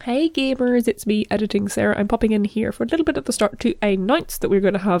Hey gamers, it's me, Editing Sarah. I'm popping in here for a little bit at the start to announce that we're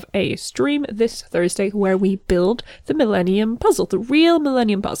going to have a stream this Thursday where we build the Millennium Puzzle, the real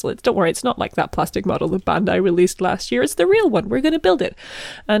Millennium Puzzle. Don't worry, it's not like that plastic model that Bandai released last year. It's the real one. We're going to build it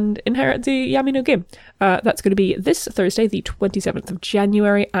and inherit the Yamino game. That's going to be this Thursday, the 27th of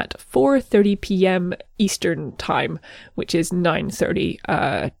January at 4:30 p.m. Eastern Time, which is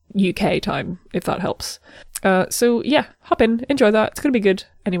 9:30 UK time, if that helps. So yeah, hop in, enjoy that. It's gonna be good.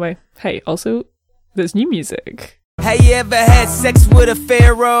 Anyway, hey, also, there's new music. Have you ever had sex with a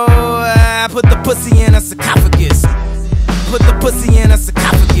pharaoh? Put the pussy in a sarcophagus. Put the pussy in a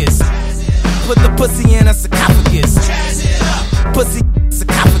sarcophagus. Put the pussy in a sarcophagus. Pussy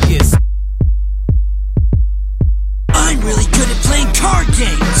sarcophagus. I'm really good at playing card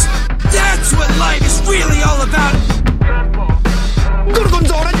games. That's what life is really all about.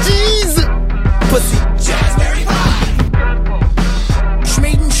 Gorgonzola cheese. Pussy. Raspberry pie.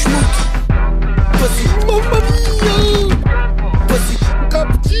 Schmaden schmooky. Pussy. Mamma mia. Pussy.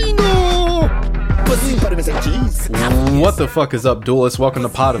 Cappuccino. Pussy. Parmesan cheese. What the fuck is up, duelists? Welcome to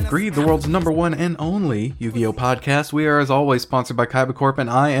Pot of Greed, the world's #1 and only Yu-Gi-Oh podcast. We are, as always, sponsored by Kaiba Corp, and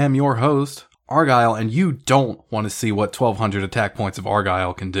I am your host, Argyle, and you don't want to see what 1,200 attack points of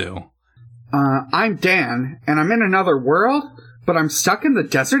Argyle can do. I'm Dan, and I'm in another world, but I'm stuck in the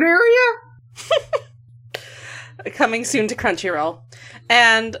desert area? Coming soon to Crunchyroll.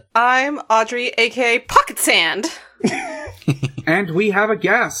 And I'm Audrey, aka Pocket Sand. And we have a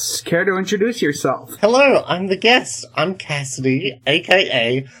guest. Care to introduce yourself? Hello, I'm the guest. I'm Cassidy,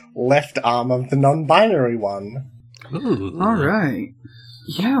 aka Left Arm of the Non-Binary One. Ooh. Alright.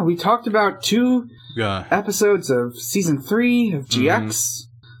 Yeah, we talked about 2 episodes of Season 3 of GX.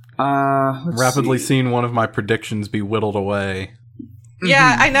 Rapidly seeing one of my predictions be whittled away.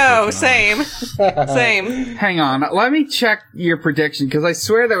 Yeah, I know. Same. Same. Hang on, let me check your prediction, because I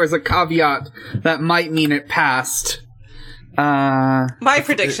swear there was a caveat that might mean it passed. My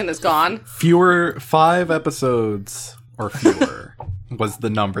prediction is gone. 5 episodes or fewer was the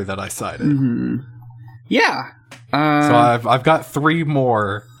number that I cited. Mm-hmm. Yeah. So I've got 3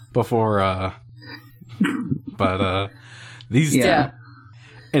 more before, but these. Yeah.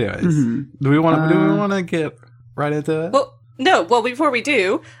 Anyways, do we want to get right into it? Well, no. Well, before we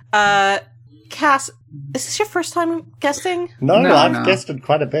do, Cass, is this your first time guesting? No, I've guested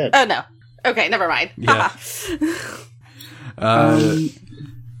quite a bit. Oh no. Okay, never mind. Yeah.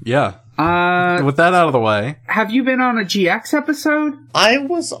 Yeah. With that out of the way, have you been on a GX episode? I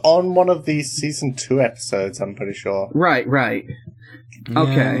was on one of these Season 2 episodes, I'm pretty sure. Right.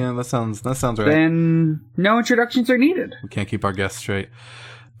 Okay. Yeah, that sounds right. Then no introductions are needed. We can't keep our guests straight.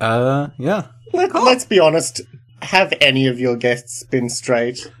 Yeah. Let's be honest. Have any of your guests been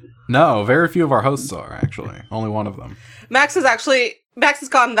straight? No, very few of our hosts are, actually. Only one of them. Max has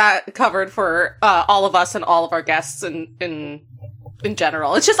gotten that covered for all of us and all of our guests in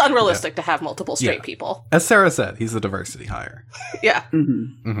general. It's just unrealistic to have multiple straight people. As Sarah said, he's the diversity hire. Yeah.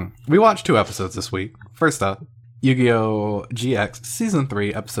 We watched 2 episodes this week. First up, Yu-Gi-Oh! GX Season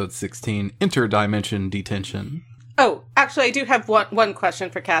 3, Episode 16, Interdimension Detention. Oh, actually, I do have one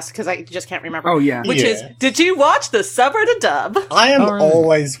question for Cass, because I just can't remember. Oh, yeah. Which is, did you watch the sub or the dub? I am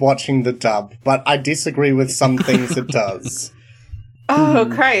always watching the dub, but I disagree with some things it does. Oh,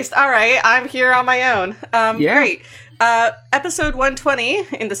 Christ. All right, I'm here on my own. Great. Episode 120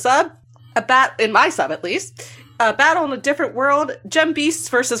 in the sub, in my sub at least, a battle in a different world, Gem Beasts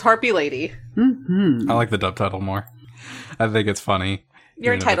versus Harpy Lady. I like the dub title more. I think it's funny.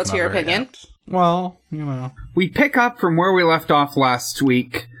 You're entitled to your opinion. Well, you know. We pick up from where we left off last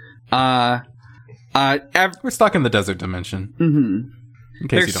week. We're stuck in the desert dimension.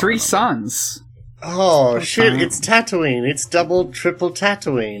 There's 3 suns. Oh, shit, it's Tatooine. It's double, triple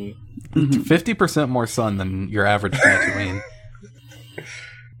Tatooine. 50% more sun than your average Tatooine.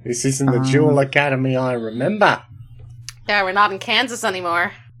 This isn't the Jewel Academy I remember. Yeah, we're not in Kansas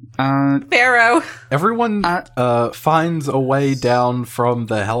anymore. Pharaoh. Everyone finds a way down from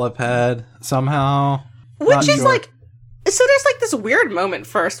the helipad somehow. Which is like... So there's like this weird moment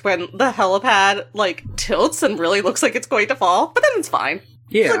first when the helipad like tilts and really looks like it's going to fall, but then it's fine.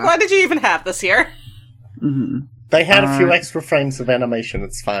 Yeah. It's like, why did you even have this here? They had a few extra frames of animation,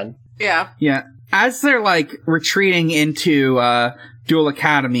 it's fine. Yeah. Yeah. As they're like retreating into Duel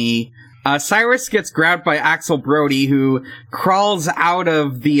Academy, Cyrus gets grabbed by Axel Brody, who crawls out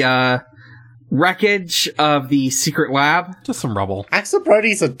of the wreckage of the secret lab. Just some rubble. Axel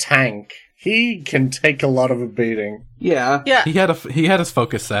Brody's a tank. He can take a lot of a beating. Yeah. Yeah. He had his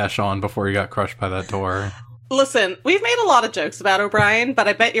focus sash on before he got crushed by that door. Listen, we've made a lot of jokes about O'Brien, but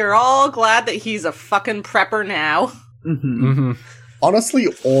I bet you're all glad that he's a fucking prepper now. Honestly,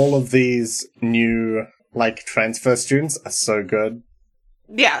 all of these new, transfer students are so good.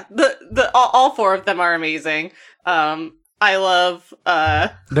 Yeah, all 4 of them are amazing. I love,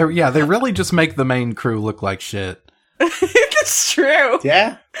 They really just make the main crew look like shit. It's true.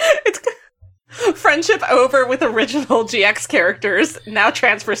 Yeah. It's friendship over with original GX characters. Now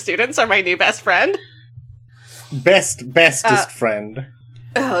transfer students are my new best friend. Bestest friend.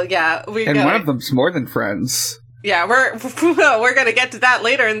 Oh, yeah. And one of them's more than friends. Yeah, we're gonna get to that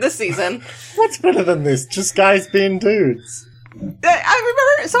later in this season. What's better than this? Just guys being dudes. I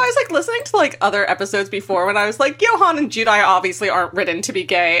remember, so I was listening to other episodes before when I was Johan and Judai obviously aren't written to be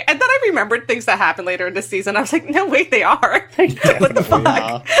gay, and then I remembered things that happened later in this season. I was like, no, wait, they are. What the fuck?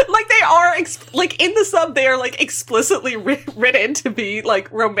 Are. They are in the sub, they are explicitly written to be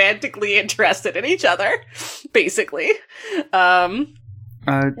romantically interested in each other, basically.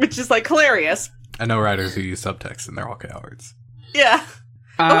 Which is hilarious. I know writers who use subtext and they're all cowards. Yeah.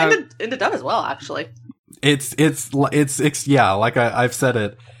 In the dub as well, actually. It's like I've said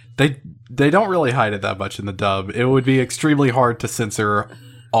it. They don't really hide it that much in the dub. It would be extremely hard to censor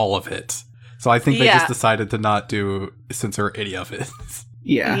all of it. So I think they just decided to not censor any of it.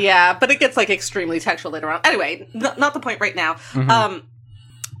 Yeah. Yeah, but it gets extremely textual later on. Anyway, not the point right now. Mm-hmm.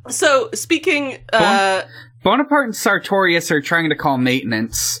 So speaking, Bonaparte and Sartorius are trying to call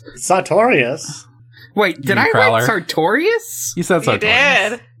maintenance. Sartorius? Wait, did I Crowler? write Sartorius? You said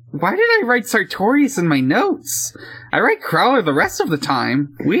Sartorius. You did. Why did I write Sartorius in my notes? I write Crowler the rest of the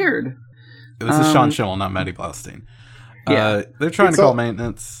time. Weird. This is Sean Schimmel, not Maddie Blaustein. Yeah. They're trying to call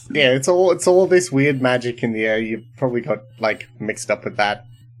maintenance. Yeah, it's all this weird magic in the air. You probably got mixed up with that.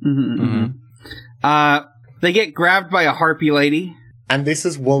 They get grabbed by a harpy lady. And this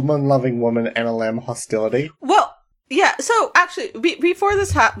is woman-loving woman NLM hostility. Well, yeah. So actually, before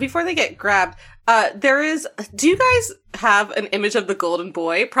they get grabbed, there is. Do you guys have an image of the Golden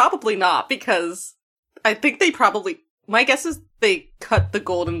Boy? Probably not, because I think they probably. My guess is they cut the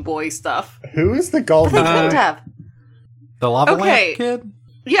Golden Boy stuff. Who is the Golden They couldn't have. The Lava Lamp Kid?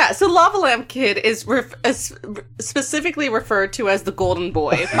 Yeah, so Lava Lamp Kid is specifically referred to as the Golden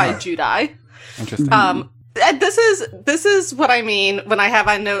Boy by Judai. Interesting. And this is what I mean when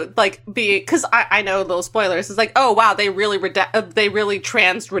I know because I know those spoilers. It's oh wow, they really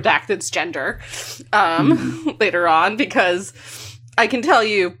trans-redacted gender later on, because I can tell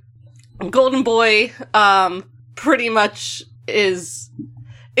you Golden Boy pretty much is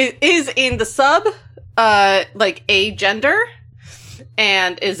in the sub a gender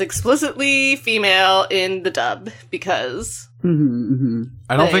and is explicitly female in the dub, because I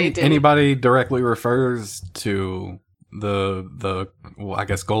don't think anybody directly refers to the I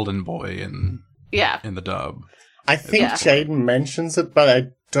guess Golden Boy in the dub. I think Jaden mentions it, but I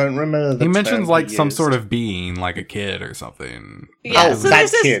don't remember the He mentions term some used. sort of being, like a kid or something. Yeah, Oh, so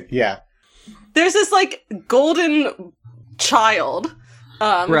that kid, yeah. There's this golden child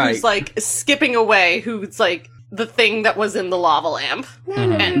Right. who's skipping away, who's the thing that was in the lava lamp,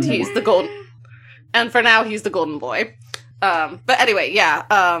 and he's the golden. And for now, he's the Golden Boy. But anyway,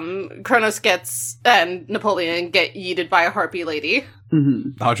 Kronos and Napoleon get yeeted by a harpy lady.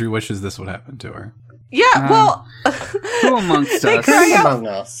 Audrey wishes this would happen to her. Yeah, well, Who amongst they us? cry out. Among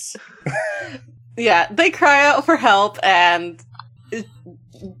us. Yeah, they cry out for help, and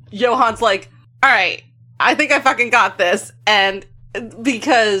Johan's all right, I think I fucking got this, and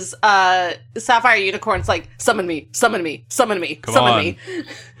because Sapphire Unicorn's summon me, summon me, summon me, Come summon on. me.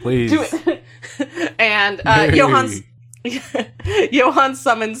 Please. Do it. And Hey. Johan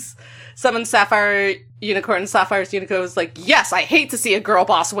summons Sapphire Unicorn. Sapphire's Unicorn is yes, I hate to see a girl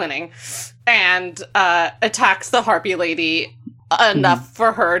boss winning, and attacks the harpy lady enough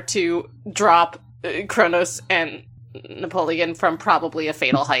for her to drop Kronos and Napoleon from probably a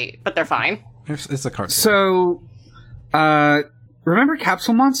fatal height, but they're fine. It's a cartoon. So, remember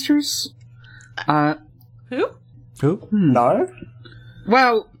Capsule Monsters? Who? Who? No?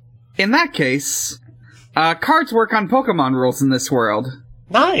 Well, in that case, cards work on Pokemon rules in this world.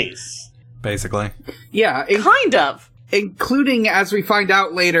 Nice. Basically. Yeah, Kind of. including, as we find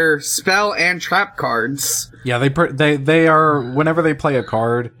out later, spell and trap cards. Yeah, they are, whenever they play a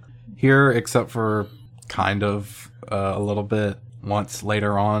card here, except for kind of a little bit once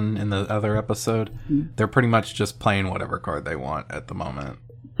later on in the other episode, they're pretty much just playing whatever card they want at the moment.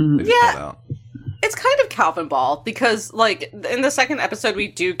 They just pull it out. It's kind of Calvin Ball, because in the second episode we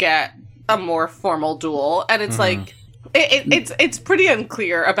do get a more formal duel, and it's it's pretty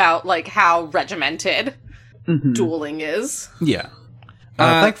unclear about how regimented dueling is. Yeah.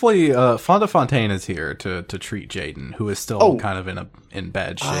 Thankfully, Fonda Fontaine is here to treat Jaden, who is still kind of in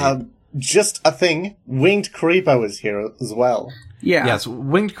bad shape. just a thing. Winged Karibo is here as well. Yeah. Yes,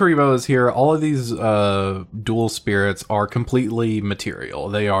 Winged Karibo is here. All of these dual spirits are completely material.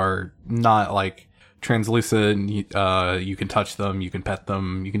 They are not like translucent. You can touch them, you can pet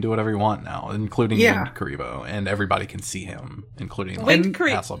them, you can do whatever you want now, including Winged Karibo, and everybody can see him, including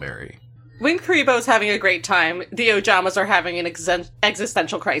Castleberry. Winged Karibo is having a great time. The Ojamas are having an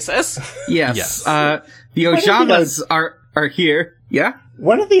existential crisis. Yes. The Ojamas are here. Yeah?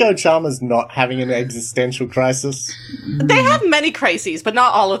 When are the Ojamas not having an existential crisis? They have many crises, but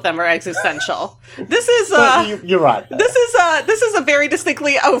not all of them are existential. This is you're right. This is a very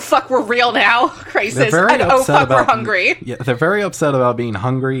distinctly "oh fuck, we're real now" crisis, and "oh fuck, we're hungry." Yeah, they're very upset about being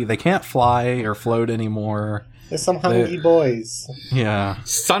hungry. They can't fly or float anymore. There's some hungry boys. Yeah.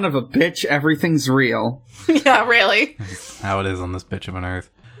 Son of a bitch, everything's real. Yeah, really. That's how it is on this bitch of an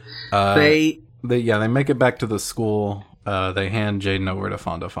earth. They make it back to the school. They hand Jaden over to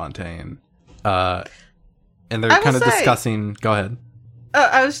Fontaine. And they're kind of discussing... Go ahead.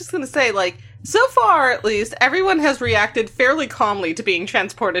 I was just going to say, like, so far, at least, everyone has reacted fairly calmly to being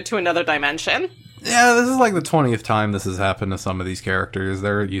transported to another dimension. Yeah, this is like the 20th time this has happened to some of these characters.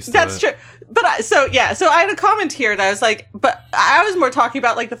 They're used to it. That's true. But, so I had a comment here that I was like, but I was more talking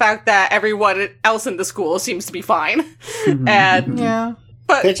about, like, the fact that everyone else in the school seems to be fine. And... Yeah.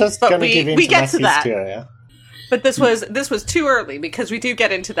 But, they're just going to give in to mass hysteria. But this was too early, because we do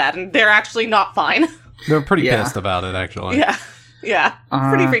get into that, and they're actually not fine. They're pretty pissed about it, actually. Yeah.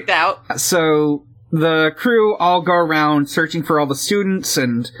 Pretty freaked out. So, the crew all go around searching for all the students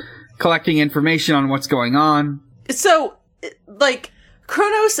and collecting information on what's going on. So, like,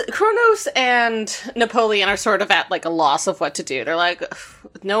 Kronos and Napoleon are sort of at, like, a loss of what to do. They're like,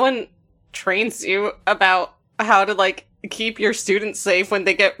 no one trains you about how to, like, keep your students safe when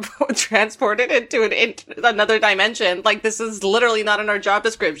they get transported into another dimension. Like, this is literally not in our job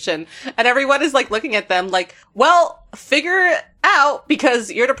description. And everyone is, like, looking at them like, well, figure it out,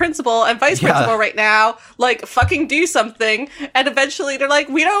 because you're the principal and vice principal right now. Like, fucking do something. And eventually they're like,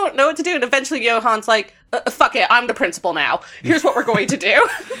 we don't know what to do. And eventually Johan's like, fuck it, I'm the principal now. Here's what we're going to do.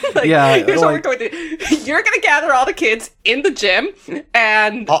 Here's what we're going to do. You're going to gather all the kids in the gym,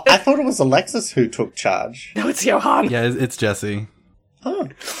 and... Oh, I thought it was Alexis who took charge. No, it's Johan. Yeah, it's Jesse. Oh.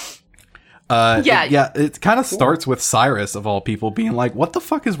 It kind of starts with Cyrus, of all people, being like, what the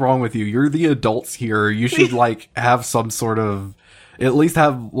fuck is wrong with you? You're the adults here. You should, like, have some sort of... At least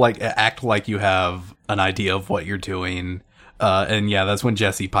have, like, act like you have an idea of what you're doing. And that's when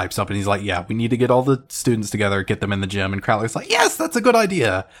Jesse pipes up and he's like, we need to get all the students together, get them in the gym. And Crowley's like, yes, that's a good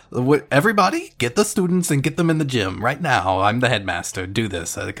idea. Everybody, get the students and get them in the gym right now. I'm the headmaster. Do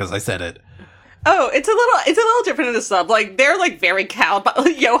this because I said it. Oh, it's a little different in the sub. Like, they're, like, very cowed, but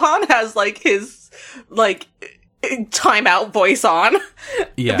like, Johan has, like, his, like, timeout voice on.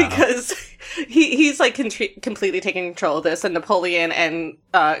 Yeah. Because he's, like, completely taking control of this, and Napoleon and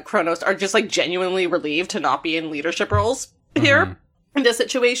Kronos are just, like, genuinely relieved to not be in leadership roles here in this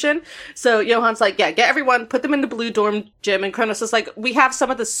situation. So Johan's like, get everyone, put them in the blue dorm gym, and Kronos is like, we have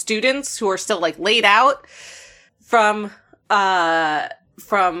some of the students who are still, like, laid out from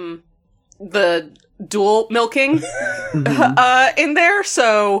the dual milking in there.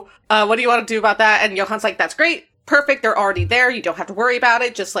 So what do you want to do about that? And Johan's like, that's great. Perfect. They're already there. You don't have to worry about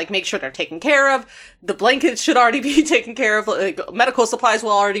it. Just, like, make sure they're taken care of. The blankets should already be taken care of. Like, medical supplies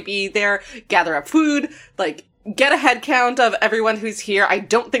will already be there. Gather up food. Like, get a head count of everyone who's here. I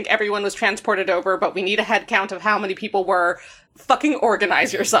don't think everyone was transported over, but we need a head count of how many people were. Fucking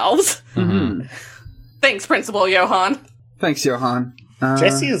organize yourselves. Thanks, Principal Johan. Thanks, Johan.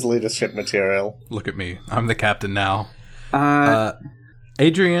 Jesse is leadership material. Look at me. I'm the captain now.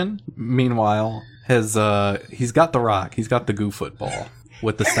 Adrian, meanwhile, has he's got the rock. He's got the goo football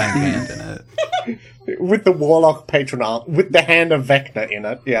with the stank hand in it. With the warlock patron arm, with the hand of Vecna in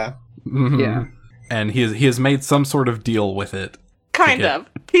it, yeah. Mm-hmm. Yeah. And he has made some sort of deal with it. Kind of.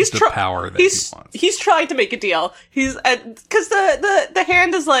 He's power that he wants. He's trying to make a deal. He's because the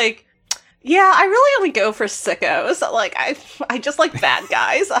hand is like, yeah, I really only go for sickos. Like, I just like bad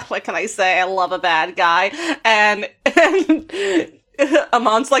guys. What can I say? I love a bad guy. And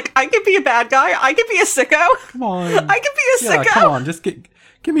Amon's like, I can be a bad guy. I can be a sicko. Come on. I can be a sicko. Come on. Just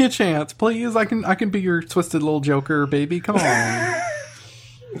give me a chance, please. I can be your twisted little Joker, baby. Come on.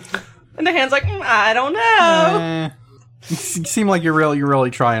 And the hand's like, I don't know. You seem like you're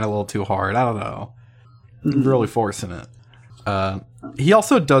really trying a little too hard. I don't know. You're really forcing it. He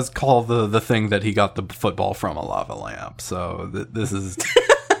also does call the thing that he got the football from a lava lamp. So this is...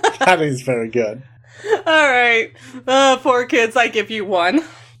 That is very good. Alright. Poor kids, I give you one.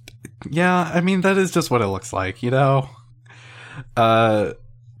 Yeah, I mean, that is just what it looks like, you know?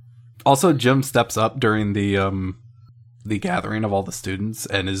 Also, Jim steps up during the gathering of all the students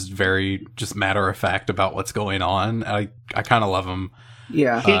and is very just matter of fact about what's going on. I kind of love him.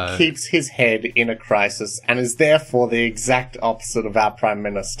 Yeah. He keeps his head in a crisis and is therefore the exact opposite of our Prime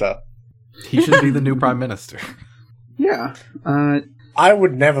Minister. He should be the new Prime Minister. Yeah. I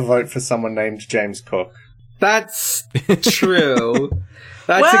would never vote for someone named James Cook. That's true.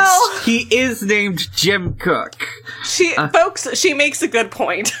 He is named Jim Cook. Folks, she makes a good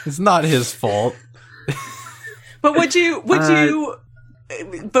point. It's not his fault. But would you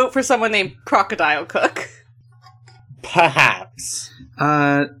vote for someone named Crocodile Cook? Perhaps.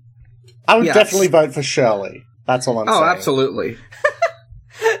 I would definitely vote for Shirley. That's all I'm saying. Oh, absolutely.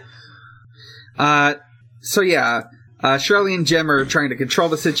 Shirley and Jim are trying to control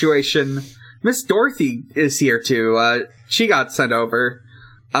the situation. Miss Dorothy is here too. She got sent over.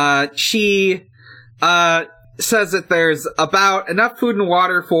 She says that there's about enough food and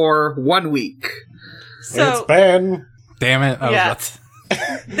water for 1 week. So, it's been... Damn it.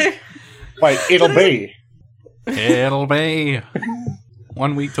 Wait, it'll be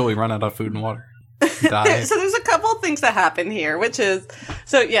 1 week till we run out of food and water. So there's a couple things that happen here, which is,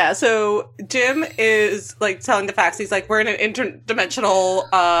 so Jim is, like, telling the facts. He's like, we're in an interdimensional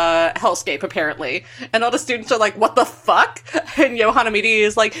hellscape, apparently. And all the students are like, what the fuck? And Johan immediately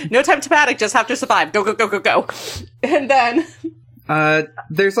is like, no time to panic, just have to survive. Go, go, go, go, go. And then...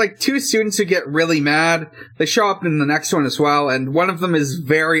 there's, like, 2 students who get really mad. They show up in the next one as well, and one of them is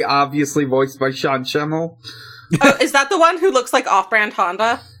very obviously voiced by Sean Schemmel. Oh, is that the one who looks like Off-Brand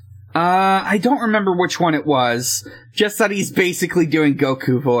Honda? I don't remember which one it was. Just that he's basically doing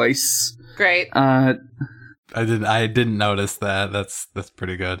Goku voice. Great. I didn't notice that. That's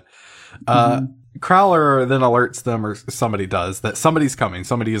pretty good. Crowler then alerts them, or somebody does, that somebody's coming.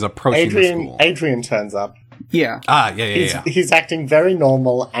 Somebody is approaching the school. Adrian turns up. Yeah. Yeah. He's acting very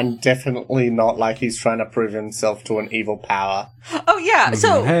normal and definitely not like he's trying to prove himself to an evil power. Oh yeah.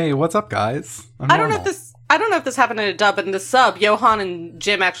 So hey, what's up, guys? I don't know if this happened in a dub, but in the sub, Johan and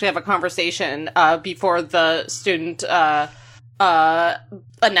Jim actually have a conversation before the student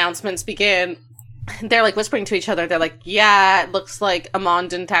announcements begin. They're like whispering to each other. They're like, "Yeah, it looks like Amon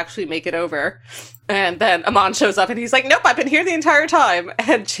didn't actually make it over." And then Amon shows up and he's like, "Nope, I've been here the entire time."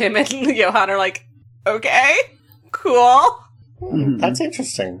 And Jim and Johan are like, "Okay, cool." That's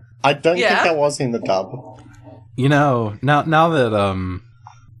interesting. I don't think that was in the dub. You know, now that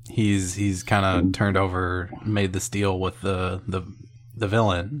he's kind of turned over, made this deal with the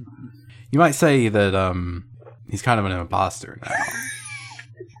villain, you might say that he's kind of an imposter now.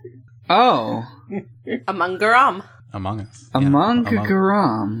 Oh. Among Garam. Among Us. Among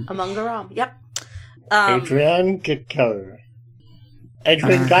Garam. Among Garam, yep. Adrian Geico.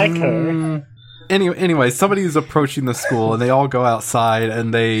 Adrian Geico. Anyway, somebody's approaching the school, and they all go outside,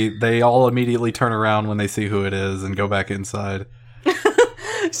 and they all immediately turn around when they see who it is and go back inside.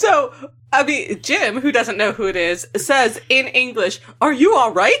 So, I mean, Jim, who doesn't know who it is, says in English, "Are you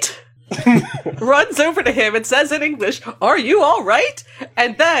all right?" Runs over to him and says in English, "Are you all right?"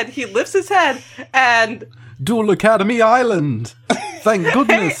 And then he lifts his head and... Dual Academy Island! Thank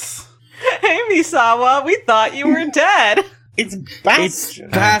goodness! Hey, Misawa, we thought you were dead! It's Bastion!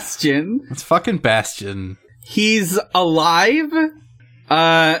 It's Bastion. It's fucking Bastion. He's alive?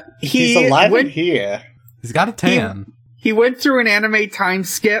 He's alive in here. He's got a tan. He went through an anime time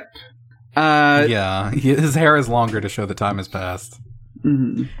skip. His hair is longer to show the time has passed.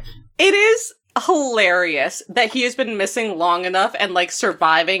 Mm-hmm. It is hilarious that he has been missing long enough and, like,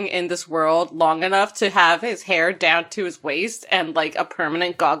 surviving in this world long enough to have his hair down to his waist and, like, a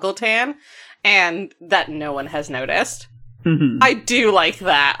permanent goggle tan, and that no one has noticed. Mm-hmm. I do like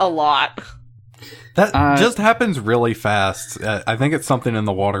that a lot. That just happens really fast. I think it's something in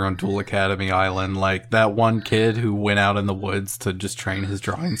the water on Dual Academy Island, like that one kid who went out in the woods to just train his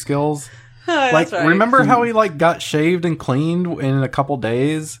drawing skills. That's right. Remember how he, like, got shaved and cleaned in a couple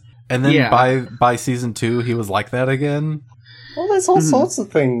days? And then by season 2, he was like that again? Well, there's all sorts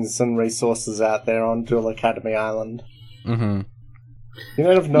of things and resources out there on Dual Academy Island. Mm-hmm. You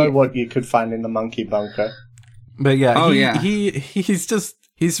never know what you could find in the monkey bunker. But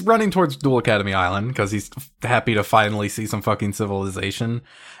he's running towards Dual Academy Island because he's happy to finally see some fucking civilization.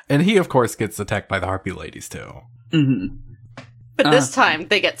 And he, of course, gets attacked by the Harpy ladies, too. Mm-hmm. But this time,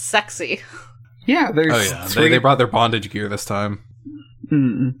 they get sexy. Yeah, there's they brought their bondage gear this time.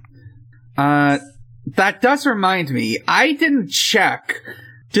 Mm-hmm. That does remind me, I didn't check.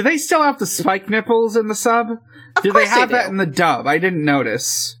 Do they still have the spike nipples in the sub? Do they have that in the dub? I didn't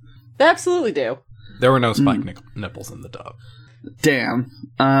notice. They absolutely do. There were no spike nipples in the dub. Damn.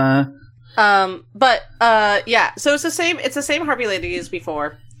 So it's the same Harpy lady as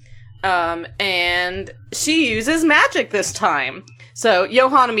before. And she uses magic this time. So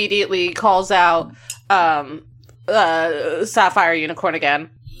Johan immediately calls out Sapphire Unicorn again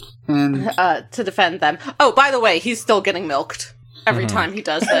to defend them. Oh, by the way, he's still getting milked every time he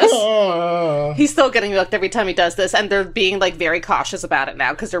does this. He's still getting milked every time he does this, and they're being like very cautious about it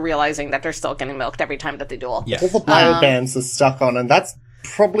now because they're realizing that they're still getting milked every time that they duel. Yeah. All the biobands are stuck on, and that's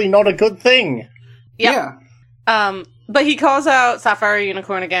probably not a good thing. Yeah. But he calls out Sapphire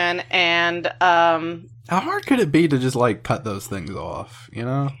Unicorn again, and how hard could it be to just like cut those things off? You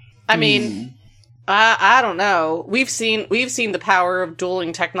know? I mean, I don't know. We've seen the power of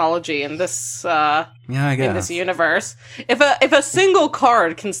dueling technology in this. I guess. In this universe, if a single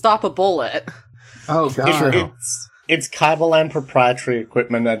card can stop a bullet. Oh god. It's Kyberland proprietary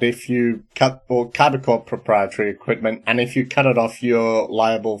equipment, and if you cut, or Kybercorp proprietary equipment, and if you cut it off, you're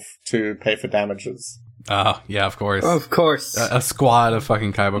liable to pay for damages. Yeah, of course. Of course. A squad of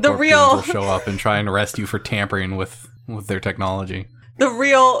fucking Kybercorp will show up and try and arrest you for tampering with their technology. The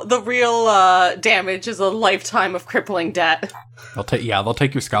real damage is a lifetime of crippling debt. They'll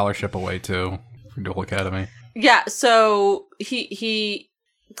take your scholarship away too for Duel Academy. Yeah, so he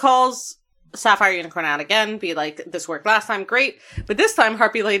calls Sapphire Unicorn out again, be like, this worked last time, great. But this time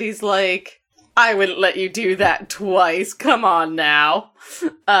Harpy Lady's like, I wouldn't let you do that twice. Come on now.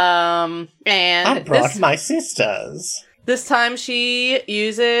 And I brought my sisters. This time she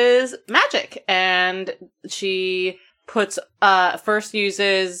uses magic, and she puts first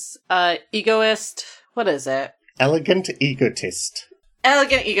uses egoist. What is it? Elegant Egotist.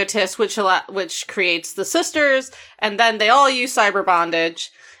 Elegant Egotist, which creates the sisters, and then they all use cyber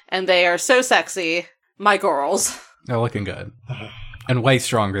bondage, and they are so sexy, my girls. They're looking good. And way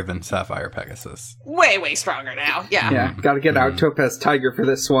stronger than Sapphire Pegasus. Way stronger now, yeah. Yeah, gotta get out Topaz Tiger for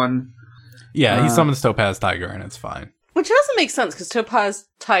this one. Yeah, he summons Topaz Tiger and it's fine. Which doesn't make sense, because Topaz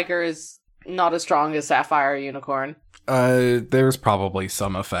Tiger is not as strong as Sapphire Unicorn. There's probably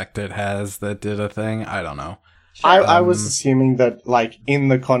some effect it has that did a thing. I don't know. I was assuming that, like, in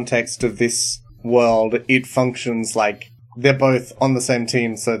the context of this world, it functions like they're both on the same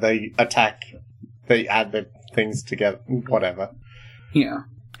team, so they attack, they add their things together, whatever. Yeah.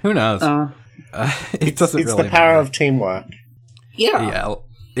 Who knows? It doesn't It's really the power matter. of teamwork. Yeah. Yeah,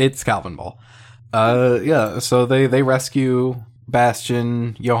 it's Calvin Ball. Yeah, so they rescue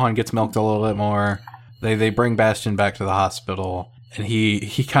Bastion. Johan gets milked a little bit more. They bring Bastion back to the hospital, and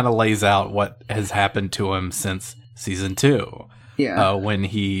he kind of lays out what has happened to him since season 2. Yeah. When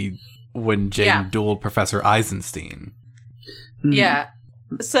Jaden dueled Professor Eisenstein. Mm-hmm. Yeah.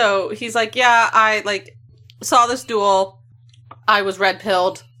 So he's like, yeah, I saw this duel. I was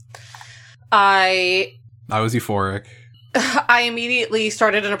red-pilled. I was euphoric. I immediately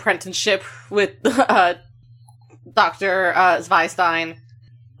started an apprenticeship with Dr. Zweistein.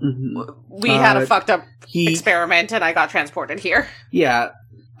 Mm-hmm. We had a fucked up experiment, and I got transported here. Yeah.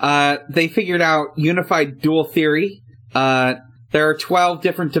 They figured out unified dual theory. There are 12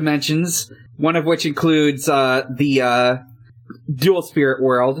 different dimensions, one of which includes the dual spirit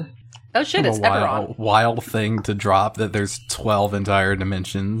world. Oh shit, it's Eberron. Wild thing to drop that there's 12 entire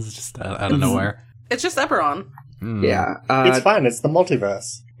dimensions just out of nowhere. It's just Eberron. Mm. Yeah. It's fine, it's the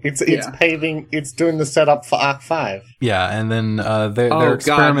multiverse. It's paving, it's doing the setup for Arc 5. Yeah, and then their oh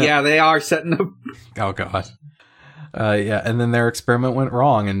experiment... god, yeah, they are setting up... Oh god. Yeah, and then their experiment went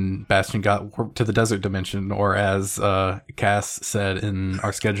wrong, and Bastion got warped to the desert dimension, or as Cass said in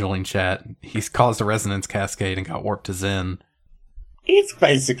our scheduling chat, he's caused a resonance cascade and got warped to Zen. It's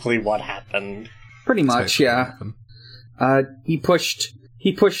basically what happened. Pretty much, yeah. He pushed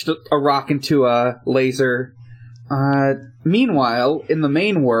a rock into a laser. Meanwhile, in the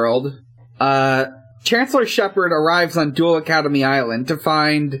main world, Chancellor Shepard arrives on Duel Academy Island to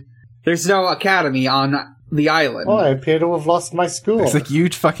find there's no academy on the island. Oh, I appear to have lost my school. It's a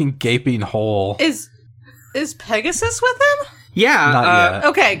huge fucking gaping hole. Is Pegasus with him? Yeah. Not yet.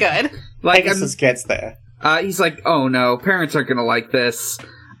 Okay, good. Pegasus gets there. He's like, oh no, parents aren't gonna like this.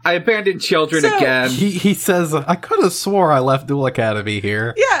 I abandoned children again. He says, I could have swore I left Duel Academy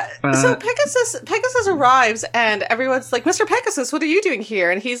here. Yeah, so Pegasus arrives, and everyone's like, Mr. Pegasus, what are you doing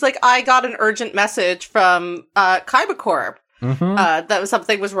here? And he's like, I got an urgent message from Kybercorp. That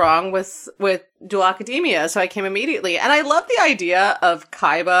something was wrong with Duel Academia, so I came immediately. And I love the idea of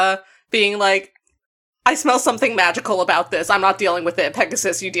Kaiba being like, I smell something magical about this. I'm not dealing with it.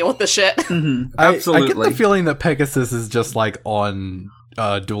 Pegasus, you deal with the shit. Mm-hmm. Absolutely. I get the feeling that Pegasus is just like on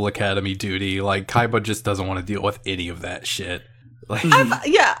Duel Academy duty. Like Kaiba just doesn't want to deal with any of that shit. Like, I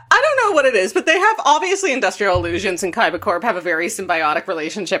don't know what it is, but they have obviously Industrial Illusions and Kaiba Corp have a very symbiotic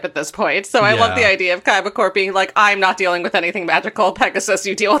relationship at this point. So I love the idea of Kaiba Corp being like, I'm not dealing with anything magical. Pegasus,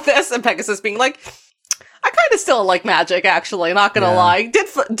 you deal with this. And Pegasus being like, I kind of still like magic, actually, not gonna lie. Did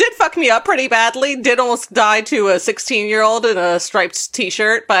fuck me up pretty badly. Did almost die to a 16-year-old in a striped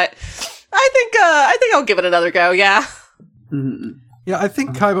t-shirt, but I think I'll give it another go, yeah. Mm-hmm. Yeah, I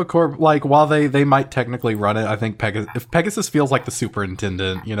think Kaiba Corp, like, while they might technically run it, I think if Pegasus feels like the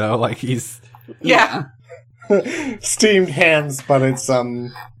superintendent, you know, like he's... Yeah. Steamed hands, but it's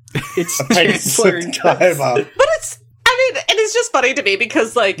Pegasus and Kaiba. But it is just funny to me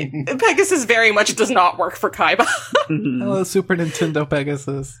because, like, Pegasus very much does not work for Kaiba. Hello, Super Nintendo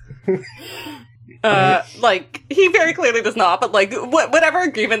Pegasus. Like, he very clearly does not, but, like, whatever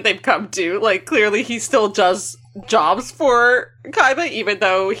agreement they've come to, like, clearly he still does jobs for Kaiba, even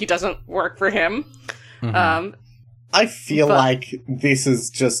though he doesn't work for him. Mm-hmm. I feel like this is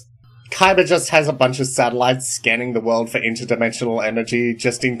just... Kaiba just has a bunch of satellites scanning the world for interdimensional energy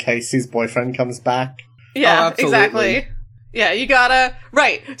just in case his boyfriend comes back. Yeah, exactly. Yeah, you gotta...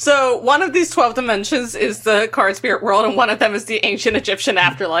 Right, so one of these 12 dimensions is the card spirit world, and one of them is the ancient Egyptian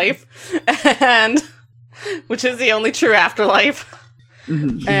afterlife. And... which is the only true afterlife.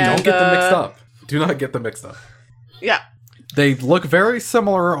 Mm-hmm. And, don't get them mixed up. Do not get them mixed up. Yeah. They look very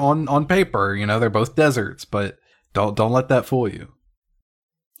similar on paper, you know, they're both deserts, but don't let that fool you.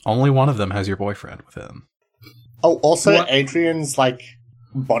 Only one of them has your boyfriend with him. Oh, also Adrian's, like,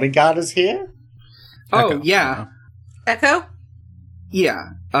 bodyguard is here? Oh, Echo, yeah. Echo?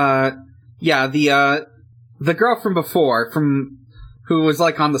 Yeah. Yeah, the girl from before, who was,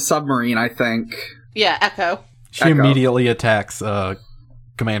 like, on the submarine, I think. Yeah, Echo. She immediately attacks,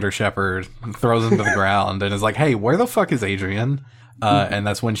 Commander Shepard, throws him to the ground, and is like, hey, where the fuck is Adrian? And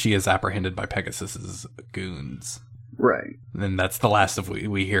that's when she is apprehended by Pegasus's goons. Right. And that's the last of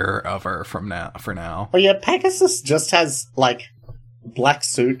we hear of her for now. Oh yeah, Pegasus just has, like, black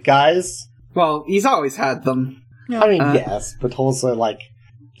suit guys. Well, he's always had them. I mean, yes, but also, like,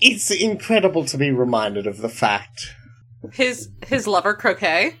 it's incredible to be reminded of the fact. His lover,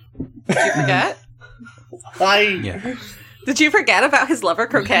 Croquet? Did you forget? Did you forget about his lover,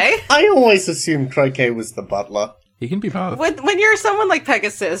 Croquet? I always assumed Croquet was the butler. He can be both. When you're someone like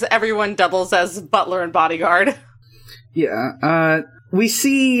Pegasus, everyone doubles as butler and bodyguard. Yeah, we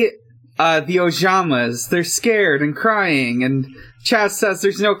see, the Ojamas. They're scared and crying, and Chaz says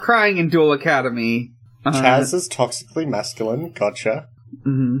there's no crying in Duel Academy. Chaz is toxically masculine, gotcha.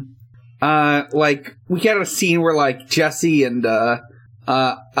 Mm-hmm. Like, we get a scene where, like, Jesse and,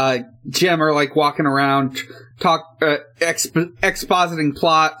 Jim are, like, walking around, expositing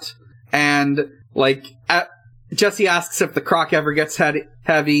plot, and, like, Jesse asks if the croc ever gets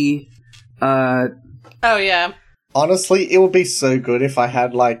heavy. Oh, yeah. Honestly, it would be so good if I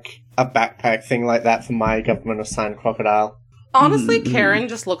had, like, a backpack thing like that for my government-assigned crocodile. Honestly, Karen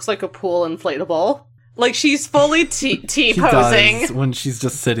just looks like a pool inflatable. Like, she's fully T-posing. She does, when she's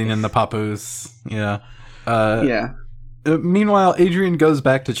just sitting in the papoose. Yeah. Meanwhile, Adrian goes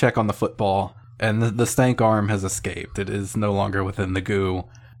back to check on the football, and the stank arm has escaped. It is no longer within the goo.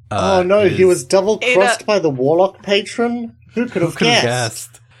 Oh no, he was double-crossed by the Warlock patron? Who could have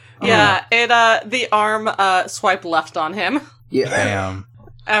guessed? Yeah, the arm swiped left on him. Yeah. Damn.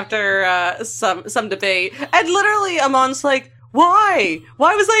 After some debate. And literally Amon's like, why?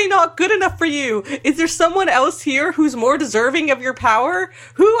 Why was I not good enough for you? Is there someone else here who's more deserving of your power?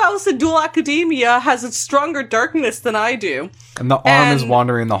 Who else in Duel Academia has a stronger darkness than I do? And the arm is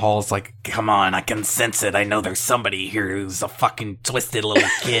wandering the halls like, come on, I can sense it. I know there's somebody here who's a fucking twisted little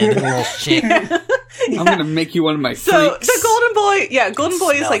kid, little shit. I'm gonna make you one of my freaks. So the Golden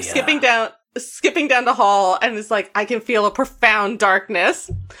Boy is like skipping down the hall and is like, I can feel a profound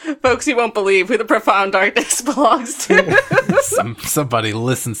darkness. Folks, you won't believe who the profound darkness belongs to. Somebody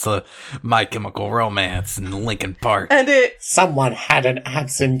listens to My Chemical Romance and Linkin Park. And someone had an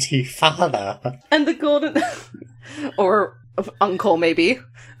absentee father. And the golden... or uncle, maybe.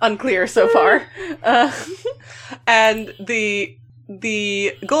 Unclear so far. And the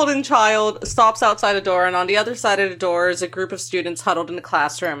golden child stops outside a door, and on the other side of the door is a group of students huddled in the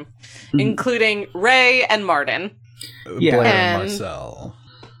classroom, including Ray and Martin. Yeah. Blair and Marcel.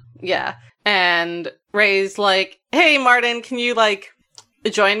 Yeah. And Ray's like, hey, Martin, can you, like,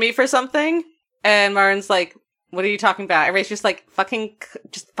 join me for something? And Martin's like, what are you talking about? And Ray's just like,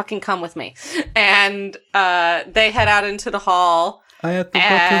 just fucking come with me. And they head out into the hall. I have to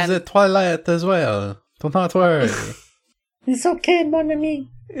go to the toilet as well. Do not worry. It's okay, mon ami.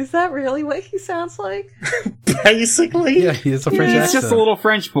 Is that really what he sounds like? Basically. Yeah, he is a French accent. He's just a little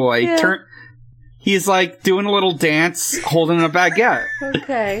French boy. Yeah. He's like doing a little dance, holding a baguette.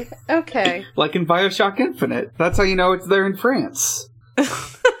 Okay. Like in Bioshock Infinite. That's how you know it's there in France.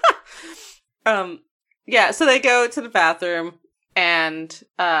 Yeah, so they go to the bathroom and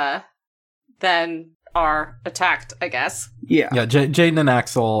then are attacked, I guess. Yeah. Yeah, Jaden and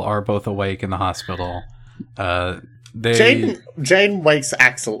Axel are both awake in the hospital. Jaden wakes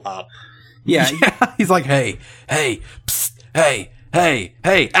Axel up. Yeah. He's like, hey, psst,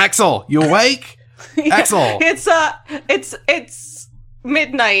 hey, Axel, you awake? Axel! It's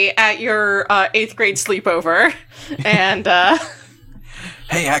midnight at your 8th grade sleepover, and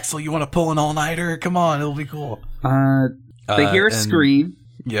Hey, Axel, you want to pull an all-nighter? Come on, it'll be cool. They hear a scream.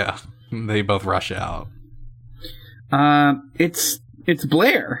 Yeah, they both rush out. It's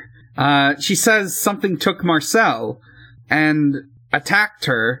Blair. She says something took Marcel and attacked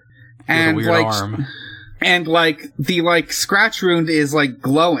her, and with a weird arm. And the scratch wound is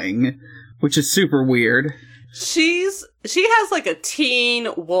glowing, which is super weird. she has a teen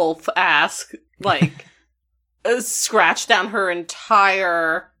wolf ass a scratch down her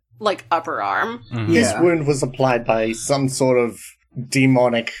entire upper arm. Mm-hmm. This wound was applied by some sort of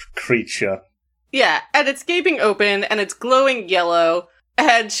demonic creature. Yeah, and it's gaping open, and it's glowing yellow,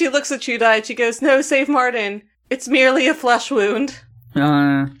 and she looks at Judai, and she goes, "No, save Martin. It's merely a flesh wound."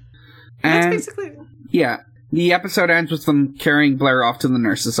 And That's basically... Yeah, the episode ends with them carrying Blair off to the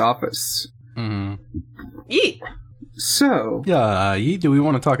nurse's office. Mm-hmm. Yeet. So... Yeah, do we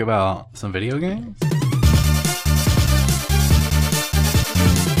want to talk about some video games?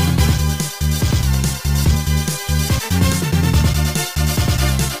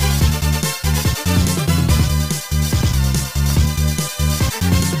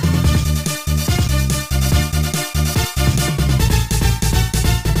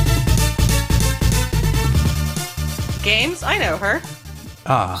 Games? I know her.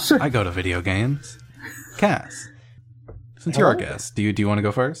 I go to video games. Cass, since you're our guest, do you want to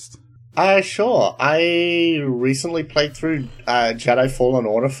go first? Sure. I recently played through Jedi Fallen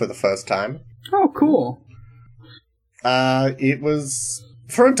Order for the first time. Oh, cool. It was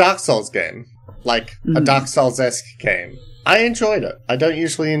for a Dark Souls game, a Dark Souls-esque game. I enjoyed it. I don't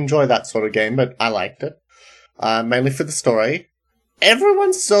usually enjoy that sort of game, but I liked it. Mainly for the story.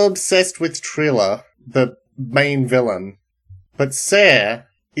 Everyone's so obsessed with Trilla, the main villain, but Cere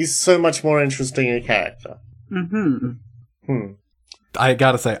is so much more interesting a character. I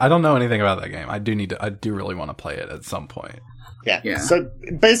gotta say, I don't know anything about that game. I do really want to play it at some point. Yeah. So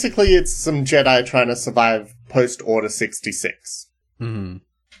basically it's some Jedi trying to survive post-Order 66. Mm-hmm.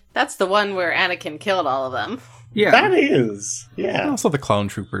 That's the one where Anakin killed all of them. Yeah. That is. Yeah. And also the clone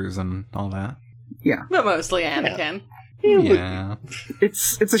troopers and all that. Yeah. But mostly Anakin. Yeah.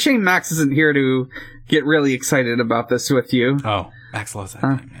 It's a shame Max isn't here to get really excited about this with you. Oh, Max loves that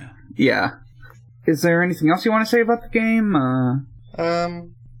game, yeah. Yeah. Is there anything else you want to say about the game?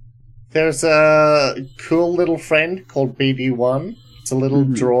 There's a cool little friend called BB-1. It's a little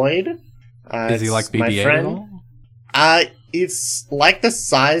droid. Is he like BB-8 at all? It's like the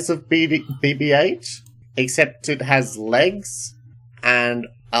size of BB-8, except it has legs and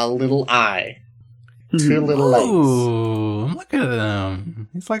a little eye. 2 little legs. Ooh, look at him.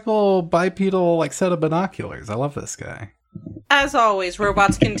 He's like a little bipedal set of binoculars. I love this guy. As always,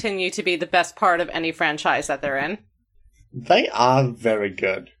 robots continue to be the best part of any franchise that they're in. They are very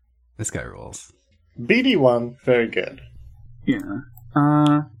good. This guy rules. BD-1, very good. Yeah.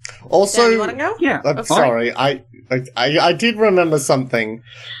 Also, Dan, you want to go? Yeah. I'm sorry, I did remember something.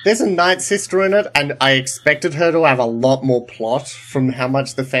 There's a Night Sister in it, and I expected her to have a lot more plot from how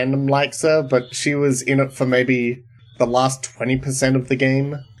much the fandom likes her, but she was in it for maybe the last 20% of the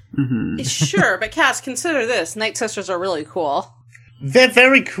game. Mm-hmm. Sure, but Cass, consider this. Night Sisters are really cool. They're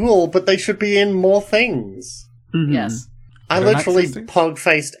very cool, but they should be in more things. Mm-hmm. Yes. I They're Night literally Sisters?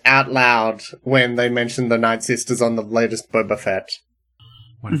 pog-faced out loud when they mentioned the Night Sisters on the latest Boba Fett.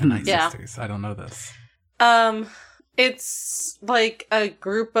 What are the Night Yeah. Sisters? I don't know this. It's like a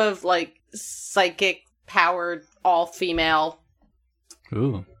group of psychic-powered, all-female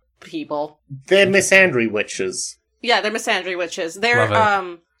Ooh. people. They're Misandry witches. Yeah, they're Misandry witches. They're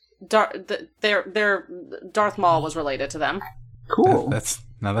Love their Darth Maul was related to them. Cool. That's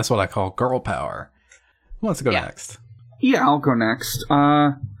what I call girl power. Who wants to go Yeah. next? Yeah, I'll go next.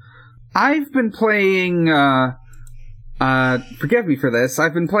 I've been playing, forgive me for this,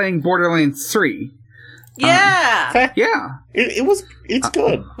 I've been playing Borderlands 3. Yeah. Yeah. It's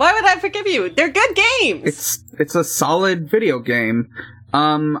good. Why would I forgive you? They're good games. It's a solid video game.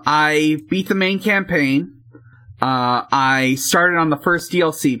 I beat the main campaign. I started on the first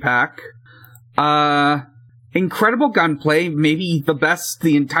DLC pack. Incredible gunplay, maybe the best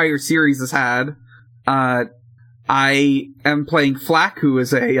the entire series has had. I am playing Flack, who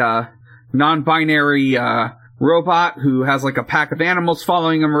is a non-binary robot who has like a pack of animals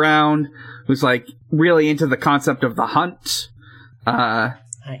following him around, who's like really into the concept of the hunt. Nice.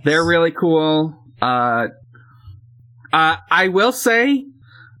 They're really cool. I will say,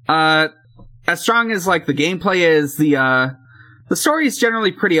 as strong as like the gameplay is, the story is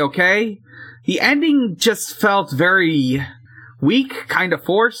generally pretty okay. The ending just felt very weak, kind of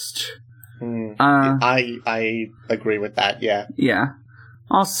forced. I agree with that, yeah. Yeah.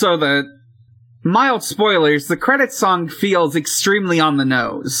 Also, the mild spoilers, the credits song feels extremely on the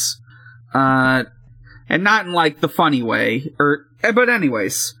nose. And not in like the funny way. But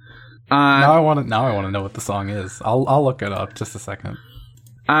anyways. Now I want to know what the song is. I'll look it up just a second.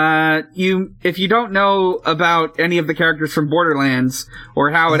 If you don't know about any of the characters from Borderlands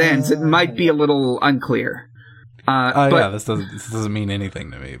or how it ends, it might be a little unclear. Yeah, this doesn't mean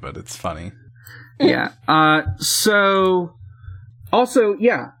anything to me, but it's funny. Yeah. So also,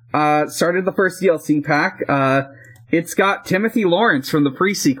 started the first DLC pack. It's got Timothy Lawrence from the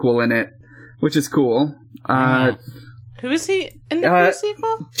pre-sequel in it, which is cool. Who is he in the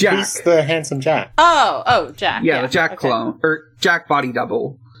pre-sequel? Jack. He's the handsome Jack. Oh, Jack. Yeah, the Jack clone. Or Jack body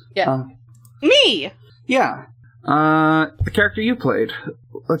double. Yeah. Me! Yeah. The character you played.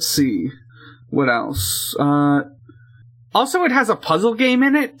 Let's see. What else? Also, it has a puzzle game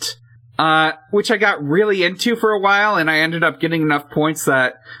in it, which I got really into for a while, and I ended up getting enough points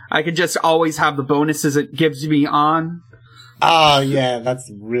that I could just always have the bonuses it gives me on. Oh, yeah, that's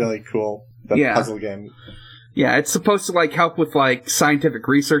really cool. The puzzle game. Yeah, it's supposed to, like, help with, like, scientific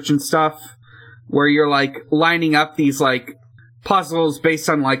research and stuff, where you're, like, lining up these, like, puzzles based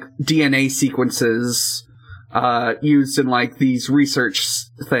on, like, DNA sequences, used in, like, these research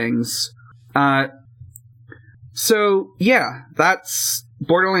things. So, yeah, that's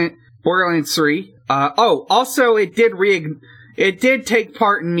Borderlands 3. Also, it did take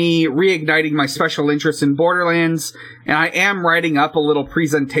part in me reigniting my special interest in Borderlands, and I am writing up a little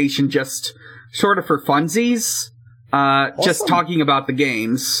presentation just sort of for funsies, Awesome. Just talking about the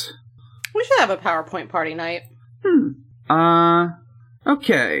games. We should have a PowerPoint party night.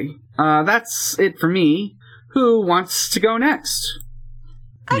 Okay. That's it for me. Who wants to go next?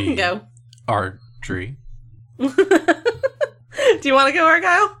 I can go. Ardry. Do you want to go,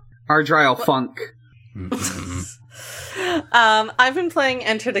 Argyle? Ardryle Funk. I've been playing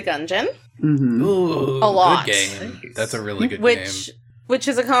Enter the Gungeon. Mm-hmm. Ooh, A lot. Good game. That's a really good game. Which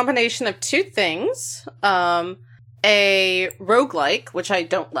is a combination of two things. A roguelike, which I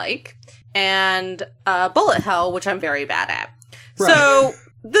don't like, and bullet hell, which I'm very bad at. Right. So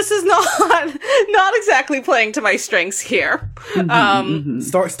this is not exactly playing to my strengths here.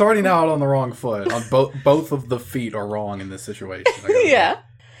 Starting out on the wrong foot. On both of the feet are wrong in this situation. Yeah.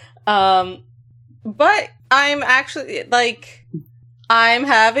 But I'm actually, like, I'm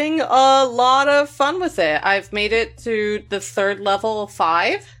having a lot of fun with it. I've made it to the 3rd level of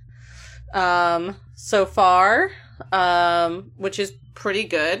 5 so far, which is pretty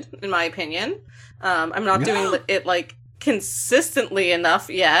good, in my opinion. I'm not doing it, like, consistently enough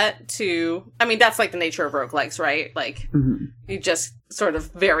yet to... I mean, that's, like, the nature of roguelikes, right? Like, you just sort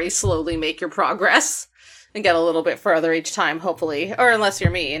of very slowly make your progress and get a little bit further each time, hopefully. Or unless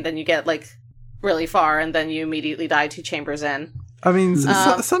you're me, and then you get, like, really far, and then you immediately die 2 chambers in. I mean,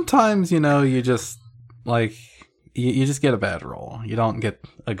 sometimes, you just, like, you just get a bad roll. You don't get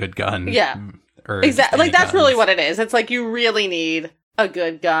a good gun. Yeah. Exactly. Like, that's really what it is. It's like, you really need a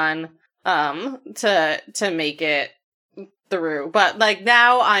good gun, to make it through. But, like,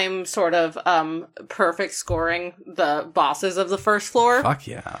 now I'm sort of, perfect scoring the bosses of the first floor. Fuck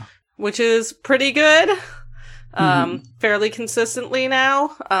yeah. Which is pretty good. Fairly consistently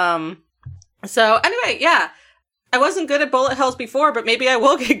now. So, anyway, yeah. I wasn't good at bullet hells before, but maybe I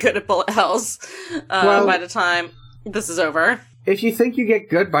will get good at bullet hells by the time this is over. If you think you get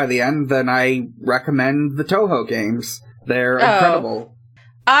good by the end, then I recommend the Touhou games. They're incredible.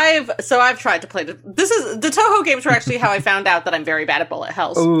 I've tried to play the Touhou games were actually how I found out that I'm very bad at bullet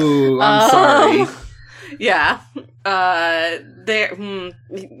hells. Ooh, I'm sorry. Yeah. Touhou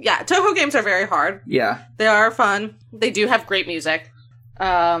games are very hard. Yeah. They are fun. They do have great music.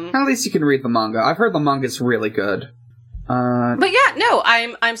 At least you can read the manga. I've heard the manga's really good. But yeah, no,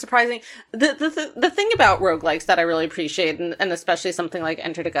 I'm surprising. The thing about roguelikes that I really appreciate, and especially something like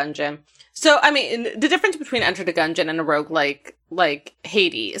Enter the Gungeon. So, I mean, the difference between Enter the Gungeon and a roguelike like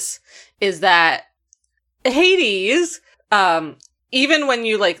Hades is that Hades, even when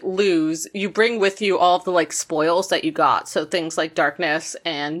you, like, lose, you bring with you all of the, like, spoils that you got. So things like darkness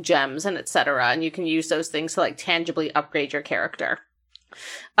and gems and etc. And you can use those things to, like, tangibly upgrade your character.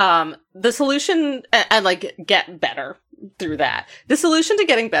 The solution, and like, get better through that. The solution to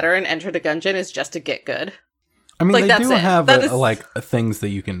getting better in Enter the Gungeon is just to get good. I mean, like, they do have is... things that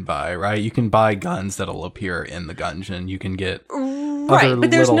you can buy, right? You can buy guns that'll appear in the gungeon. You can get right, other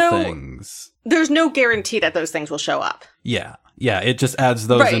but there's little things. There's no guarantee that those things will show up. Yeah. It just adds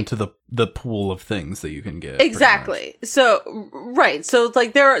those into the pool of things that you can get. Exactly. So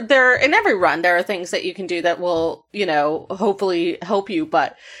like there in every run there are things that you can do that will, hopefully help you,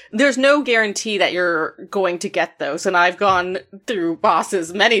 but there's no guarantee that you're going to get those. And I've gone through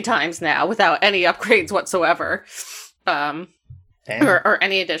bosses many times now without any upgrades whatsoever. Or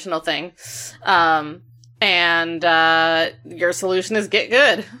any additional thing. And your solution is get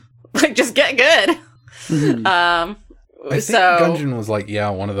good. Like, just get good. Mm-hmm. I think Gungeon was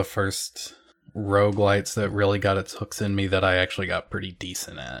one of the first roguelites that really got its hooks in me that I actually got pretty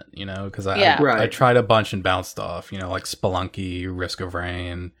decent at, because I tried a bunch and bounced off, like Spelunky, Risk of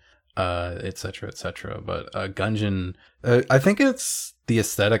Rain, etc. But Gungeon, I think it's the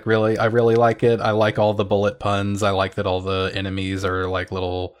aesthetic, really. I really like it. I like all the bullet puns. I like that all the enemies are like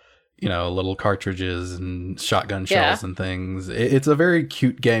little cartridges and shotgun shells and things. It's a very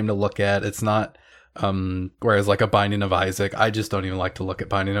cute game to look at. It's not... whereas like a Binding of Isaac, I just don't even like to look at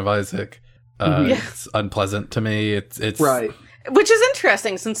Binding of Isaac. It's unpleasant to me. It's right. Which is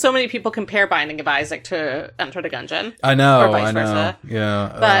interesting since so many people compare Binding of Isaac to Enter the Gungeon. I know, or vice versa.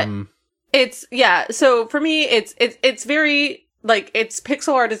 Yeah. But so for me it's very like its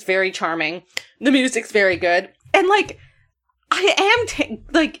pixel art is very charming. The music's very good. And like I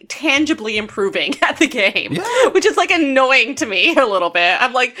am tangibly improving at the game, which is like annoying to me a little bit.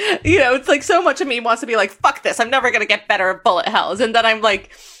 I'm like, it's like so much of me wants to be like, fuck this. I'm never going to get better at bullet hells. And then I'm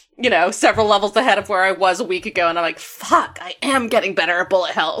like, several levels ahead of where I was a week ago. And I'm like, fuck, I am getting better at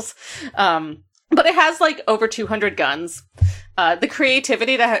bullet hells. But it has like over 200 guns. The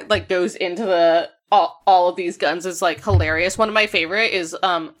creativity that like goes into all of these guns is like hilarious. One of my favorite is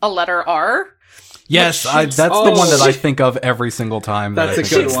a letter R. Yes, that's the one that I think of every single time. That's a good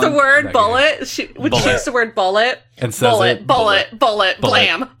shoots one. The word bullet. Shoots the word bullet. And says bullet,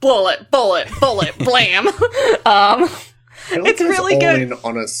 blam. Bullet, blam. It's really good.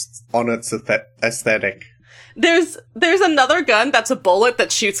 On its aesthetic. There's another gun that's a bullet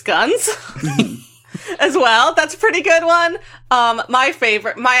that shoots guns. As well. That's a pretty good one.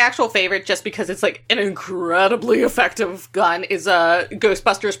 My actual favorite, just because it's like an incredibly effective gun, is a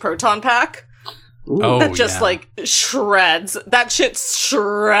Ghostbusters Proton Pack. That just like shreds. That shit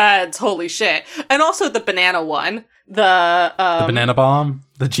shreds. Holy shit. And also the banana one. The banana bomb?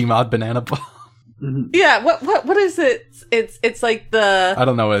 The Gmod banana bomb? Yeah, what is it? It's like the... I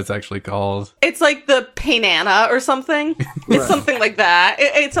don't know what it's actually called. It's like the Painana or something. It's something like that.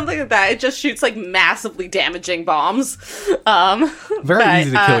 It's something like that. It just shoots like massively damaging bombs. Very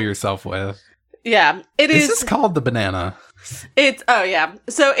easy to kill yourself with. Yeah, it is. Is this called the banana?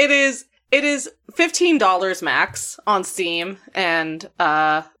 So it is $15 max on Steam and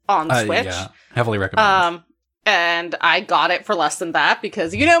on Switch. Yeah, heavily recommend. And I got it for less than that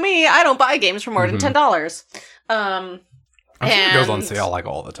because you know me, I don't buy games for more than $10. I'm sure it goes on sale like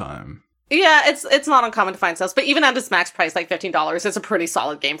all the time. Yeah, it's not uncommon to find sales, but even at its max price, like $15, it's a pretty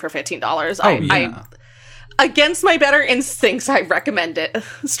solid game for $15. I against my better instincts, I recommend it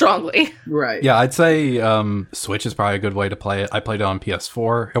strongly. Right. Yeah, I'd say Switch is probably a good way to play it. I played it on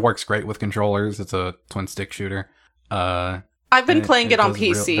PS4. It works great with controllers. It's a twin stick shooter. I've been playing it on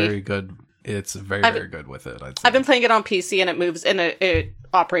PC. Very good. It's very good with it. I'd say. I've been playing it on PC and it moves and it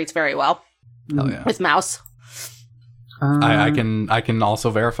operates very well. Hell yeah. With mouse. I can also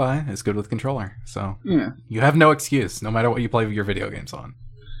verify it's good with controller. So you have no excuse, no matter what you play your video games on.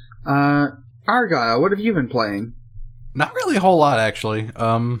 Argyle, what have you been playing? Not really a whole lot, actually.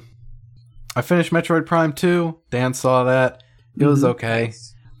 I finished Metroid Prime 2. Dan saw that. It was okay.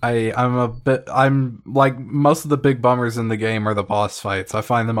 I'm like, most of the big bummers in the game are the boss fights. I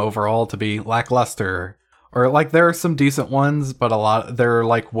find them overall to be lackluster. Or like, there are some decent ones, but there are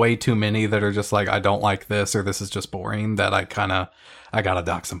like way too many that are just like, I don't like this, or this is just boring, that I gotta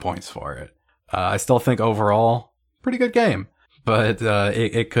dock some points for it. I still think overall, pretty good game. But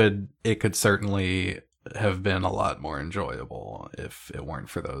it could certainly have been a lot more enjoyable if it weren't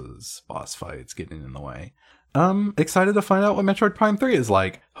for those boss fights getting in the way. Excited to find out what Metroid Prime 3 is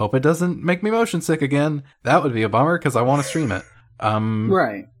like. Hope it doesn't make me motion sick again. That would be a bummer because I want to stream it.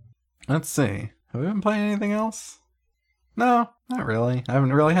 Right. Let's see. Have we been playing anything else? No, not really. I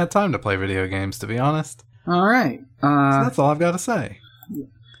haven't really had time to play video games, to be honest. All right. So that's all I've got to say.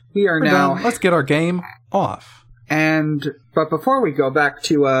 We're now done. Let's get our game off. But before we go back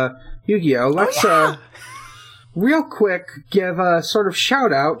to Yu-Gi-Oh, let's real quick give a sort of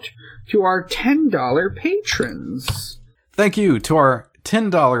shout out to our $10 patrons. Thank you to our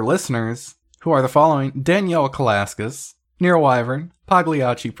 $10 listeners, who are the following: Danielle Kalaskas, Nero Wyvern,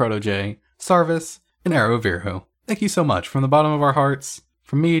 Pagliacci Proto-J, Sarvis, and Arrow Viro. Thank you so much from the bottom of our hearts,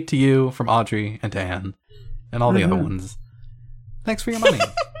 from me to you, from Audrey and Dan, and all the other ones. Thanks for your money.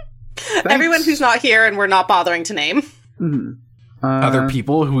 Everyone who's not here and we're not bothering to name. Other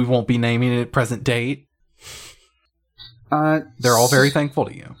people who we won't be naming at present date. They're all very thankful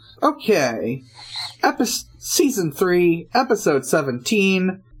to you. Okay. Season 3, Episode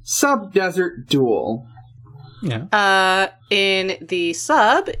 17, Sub-Desert Duel. Yeah. In the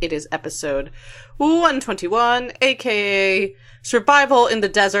sub, it is episode 121, aka Survival in the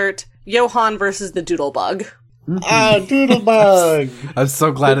Desert, Johan versus the Doodlebug. Doodlebug! I'm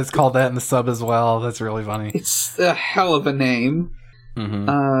so glad it's called that in the sub as well. That's really funny. It's a hell of a name.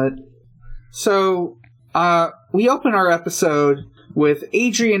 So, we open our episode with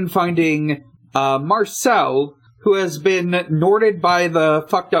Adrian finding Marcel, who has been Norded by the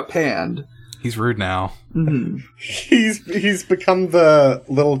fucked up hand. He's rude now. He's become the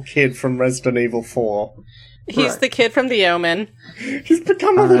little kid from Resident Evil 4. He's the kid from The Omen. He's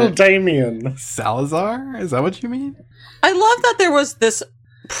become a little Damien. Salazar? Is that what you mean? I love that there was this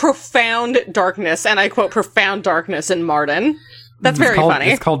profound darkness, and I quote, profound darkness in Martin. That's very funny.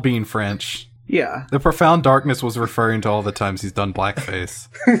 It's called being French. Yeah. The profound darkness was referring to all the times he's done blackface.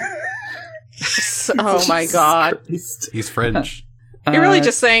 Oh my god. He's French. You're really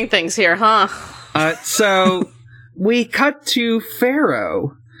just saying things here, huh? So, we cut to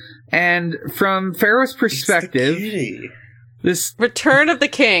Pharaoh. And from Pharaoh's perspective, this Return of the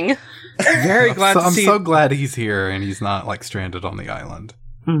King. Very glad to see. I'm so glad he's here and he's not like stranded on the island.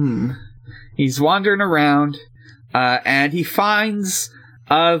 He's wandering around, and he finds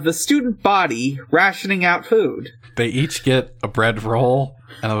the student body rationing out food. They each get a bread roll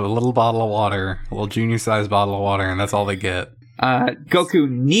and a little bottle of water, a little junior-sized bottle of water, and that's all they get. Goku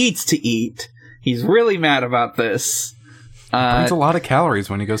needs to eat. He's really mad about this. Burns a lot of calories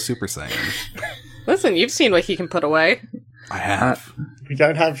when he goes Super Saiyan. Listen, you've seen what he can put away. I have. We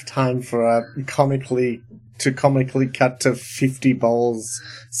don't have time for comically cut to 50 bowls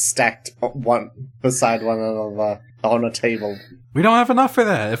stacked one beside one another on a table. We don't have enough for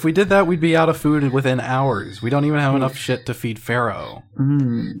that. If we did that, we'd be out of food within hours. We don't even have enough shit to feed Pharaoh.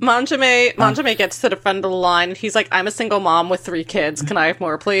 Manjame gets to the front of the line. He's like, I'm a single mom with 3 kids. Can I have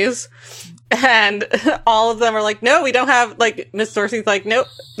more, please? And all of them are like, no, we don't have, like, Miss Dorsey's like, nope.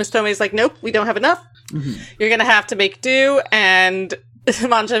 Miss Tomei's like, nope, we don't have enough. You're gonna have to make do. And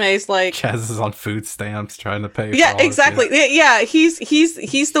Manjame's like, Chaz is on food stamps trying to pay. Yeah, exactly. Yeah, he's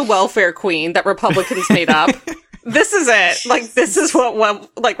the welfare queen that Republicans made up. This is it. Like, this is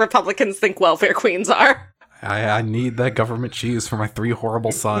what like Republicans think welfare queens are. I need that government cheese for my 3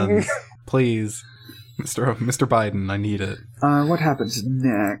 horrible sons. Please. Mr. Biden, I need it. What happens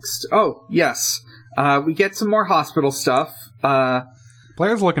next? Oh, yes. We get some more hospital stuff.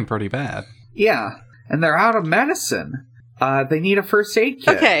 Blair's looking pretty bad. Yeah. And they're out of medicine. They need a first aid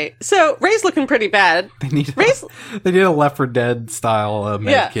kit. Okay, so Ray's looking pretty bad. They need a Left 4 Dead style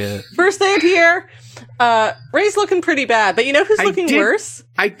med kit. First aid here. Ray's looking pretty bad, but you know who's looking worse?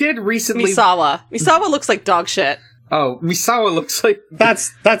 I did recently. Misawa. Misawa looks like dog shit. Oh, Misawa looks like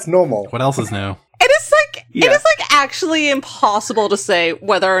that's normal. What else is new? It is actually impossible to say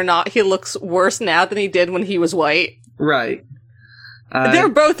whether or not he looks worse now than he did when he was white. Right. They're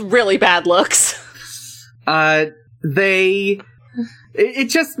both really bad looks. It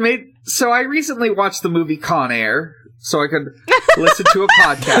just made... So I recently watched the movie Con Air, so I could listen to a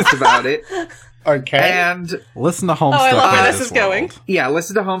podcast about it. Okay. And... Listen to Homestuck. I love where this is going. Yeah,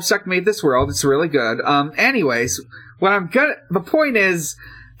 listen to Homestuck Made This World. It's really good. Anyways, the point is,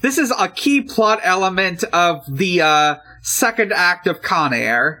 this is a key plot element of the, second act of Con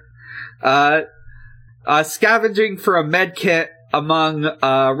Air. Scavenging for a med kit among,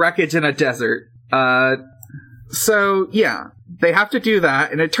 wreckage in a desert. So, yeah, they have to do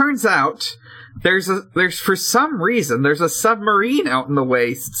that, and it turns out there's for some reason, there's a submarine out in the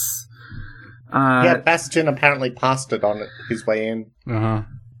wastes. Yeah, Bastion apparently passed it on his way in. Yeah.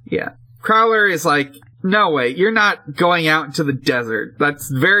 Crowler is like, no way, you're not going out into the desert. That's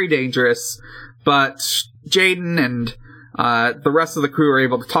very dangerous. But Jaden and the rest of the crew are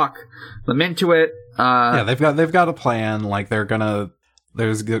able to talk them into it. Yeah, they've got a plan. Like they're gonna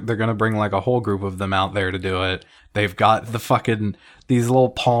bring like a whole group of them out there to do it. They've got these little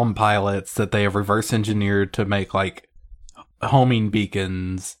Palm pilots that they have reverse engineered to make like homing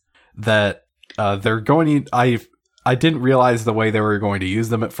beacons that they're going to. I didn't realize the way they were going to use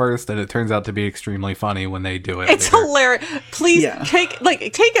them at first, and it turns out to be extremely funny when they do it. It's later. hilarious. Please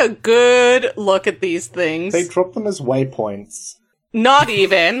take a good look at these things. They drop them as waypoints. Not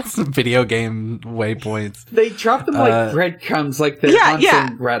even. Some video game waypoints. They drop them like breadcrumbs, like they're Hansel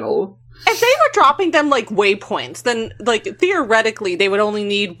and Gretel. If they were dropping them like waypoints, then like theoretically they would only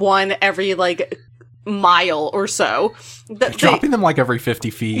need one every like mile or so. Dropping them like every 50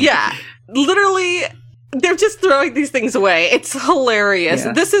 feet. Yeah, literally. They're just throwing these things away. It's hilarious.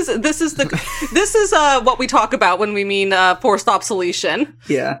 Yeah. This is what we talk about when we mean forced obsolescence.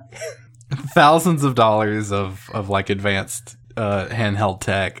 Yeah. Thousands of dollars of like advanced handheld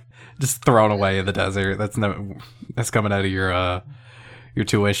tech just thrown away in the desert. That's coming out of your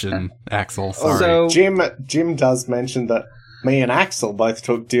tuition, Axel. Sorry. So Jim does mention that me and Axel both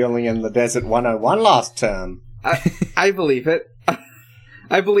took Dueling in the Desert 101 last term. I believe it.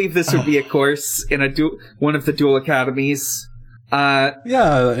 I believe this would be a course in one of the dual academies.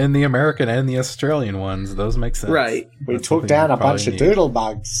 Yeah, in the American and the Australian ones, those make sense. Right. We took down a bunch of doodle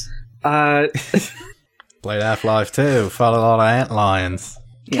bugs. Played Half-Life 2, fought a lot of antlions.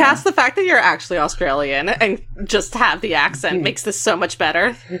 Cass, the fact that you're actually Australian and just have the accent makes this so much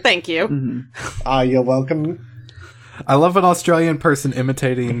better. Thank you. Mm-hmm. You're welcome. I love an Australian person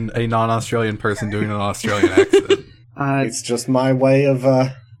imitating a non-Australian person doing an Australian accent. It's just my way of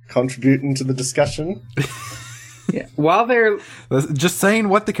contributing to the discussion. Yeah. While they're just saying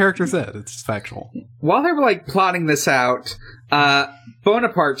what the character said, it's just factual. While they're like plotting this out,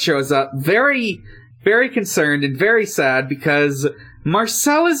 Bonaparte shows up, very, very concerned and very sad because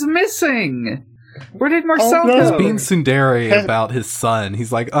Marcel is missing. Where did Marcel go? He's being tsundere about his son.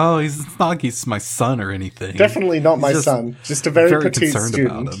 He's like, it's not like he's my son or anything. Definitely not my son. Just a very petite concerned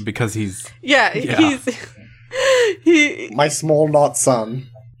student. about him because he's my small not son.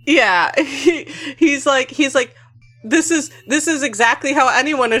 Yeah, he's like this is exactly how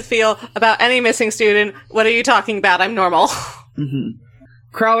anyone would feel about any missing student. What are you talking about? I'm normal. Mm-hmm.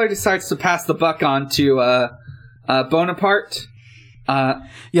 Crowler decides to pass the buck on to Bonaparte.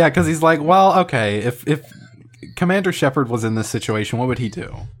 Yeah, because he's like, well, okay, if Commander Shepard was in this situation, what would he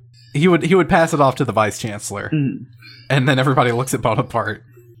do? He would pass it off to the Vice Chancellor, and then everybody looks at Bonaparte.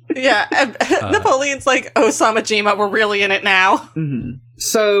 Yeah, Napoleon's like, Samajima, we're really in it now. Mm-hmm.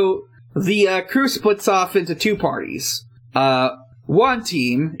 So the crew splits off into two parties. One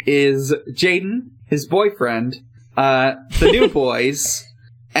team is Jaden, his boyfriend, the new boys,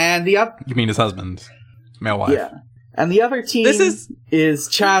 and the other... You mean his husband, male wife? Yeah. And the other team is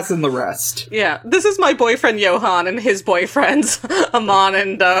Chaz and the rest. Yeah, this is my boyfriend Johan and his boyfriends, Amon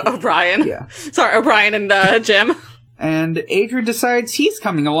and O'Brien. Yeah. Sorry, O'Brien and Jim. And Adrian decides he's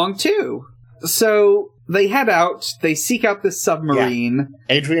coming along too. So they head out, they seek out this submarine.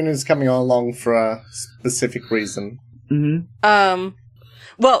 Yeah. Adrian is coming along for a specific reason. Mm-hmm.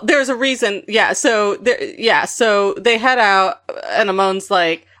 Well, there's a reason. Yeah, so they head out and Amon's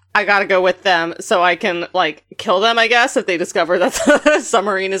like, I gotta go with them so I can, like, kill them, I guess, if they discover that the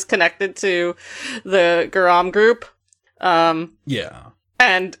submarine is connected to the Garam group. Yeah.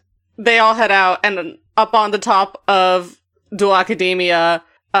 And they all head out, and up on the top of Dual Academia,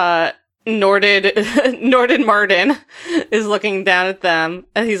 Norden Martin is looking down at them,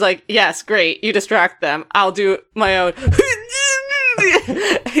 and he's like, yes, great, you distract them. I'll do my own.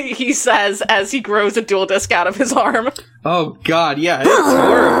 He says as he grows a dual disc out of his arm. Oh god, yeah, it's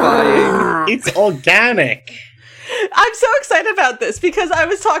horrifying. It's organic. I'm so excited about this because I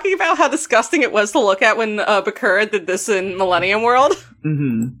was talking about how disgusting it was to look at when Bakura did this in Millennium World.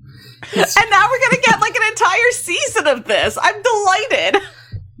 Mm-hmm. And now we're gonna get like an entire season of this. I'm delighted.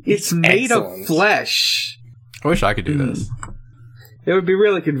 It's made of flesh. I wish I could do this. It would be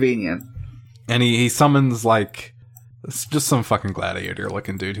really convenient. And he summons like just some fucking gladiator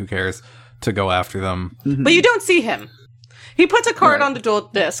looking dude, who cares, to go after them. Mm-hmm. But you don't see him. He puts a card on the dual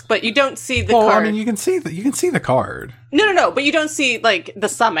disc, but you don't see the card. Well, I mean, you can see the card. No, but you don't see like the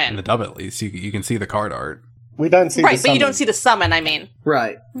summon. In the dub, at least you can see the card art. We don't see right, the summon. But you don't see the summon. I mean,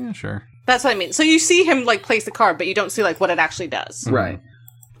 right? Yeah, sure. That's what I mean. So you see him like place the card, but you don't see like what it actually does. Mm-hmm. Right.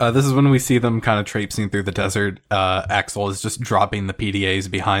 This is when we see them kind of traipsing through the desert. Axel is just dropping the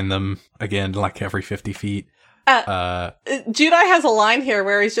PDAs behind them again, like every 50 feet. Judai has a line here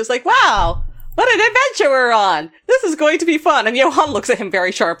where he's just like, wow, what an adventure we're on. This is going to be fun. And Johan looks at him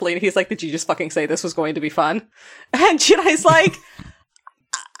very sharply and he's like, did you just fucking say this was going to be fun? And Judai's like,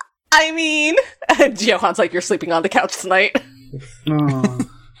 I mean, and Johan's like, you're sleeping on the couch tonight.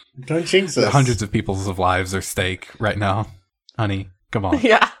 Don't jinx us. Hundreds of people's lives are at stake right now. Honey, come on.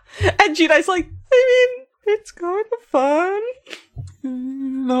 Yeah. And Judai's like, I mean, it's kind of fun.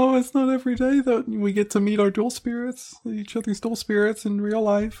 no, it's not every day that we get to meet our dual spirits, each other's dual spirits in real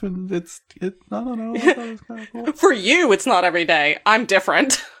life, and I don't know. I thought it was kind of cool. For you, it's not every day. I'm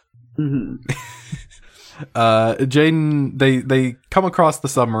different. Jaden, they come across the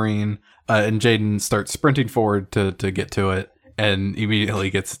submarine, and Jaden starts sprinting forward to get to it, and immediately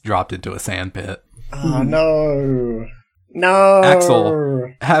gets dropped into a sand pit. Oh, no. No.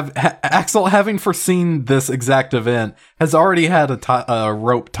 Axel, having foreseen this exact event, has already had a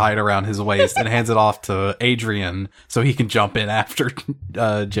rope tied around his waist and hands it off to Adrian so he can jump in after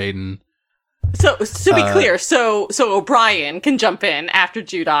Jaden. So to be clear, so O'Brien can jump in after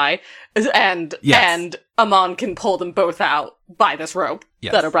Judai, and Amon can pull them both out by this rope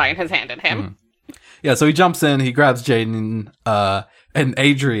that O'Brien has handed him. Mm-hmm. Yeah, so he jumps in, he grabs Jaden, and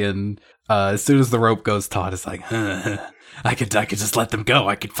Adrian, as soon as the rope goes taut, is like, I could just let them go.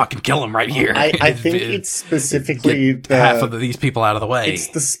 I could fucking kill them right here. I think it's specifically half of these people out of the way. It's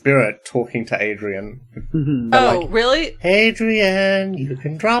the spirit talking to Adrian. Oh, really? Adrian, you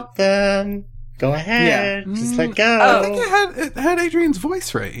can drop them. Go ahead. Yeah. Just let go. I think it had Adrian's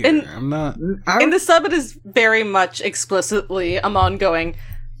voice right here. In the sub, it is very much explicitly Amon going,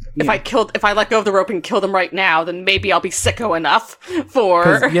 if I let go of the rope and kill them right now, then maybe I'll be sicko enough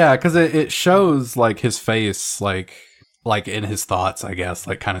for... Because it shows, like, his face, like in his thoughts, I guess,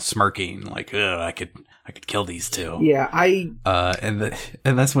 like, kind of smirking, like, I could kill these two. Yeah, and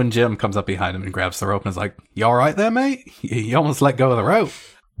that's when Jim comes up behind him and grabs the rope and is like, you alright there, mate? You almost let go of the rope.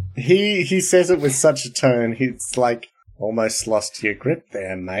 He says it with such a tone, he's like, almost lost your grip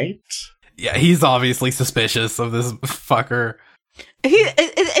there, mate. Yeah, he's obviously suspicious of this fucker.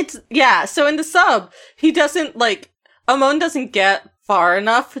 So in the sub, he doesn't, Amon doesn't get far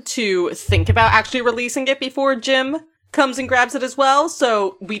enough to think about actually releasing it before Jim comes and grabs it as well,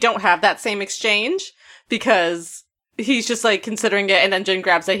 so we don't have that same exchange, because he's just, considering it, and then Jim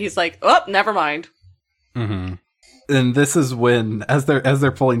grabs it, he's like, oh, never mind. Mm-hmm. And this is when, as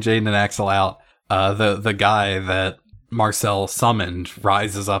they're pulling Jaden and Axel out, the guy that Marcel summoned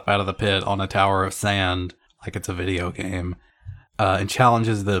rises up out of the pit on a tower of sand, like it's a video game, and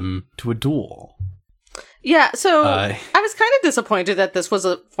challenges them to a duel. Yeah, so I was kind of disappointed that this was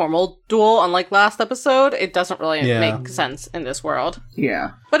a formal duel, unlike last episode. It doesn't really make sense in this world.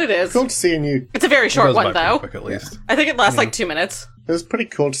 Yeah. But it is. Cool to see a new... It's a very short one, though. Quick, at least. I think it lasts 2 minutes. It was pretty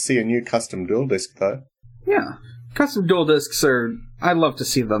cool to see a new custom duel disc, though. Yeah. Custom duel discs I love to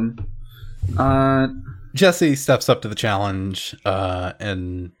see them. Jesse steps up to the challenge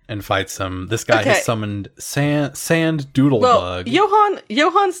and fights him. This guy has summoned Sand Doodlebug.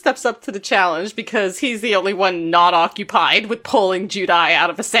 Johan steps up to the challenge because he's the only one not occupied with pulling Judai out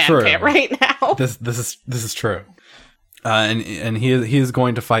of a sand pit right now. This is true. And he is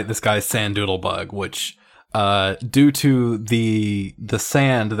going to fight this guy Sand Doodlebug, which due to the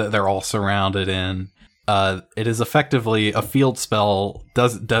sand that they're all surrounded in, it is effectively a field spell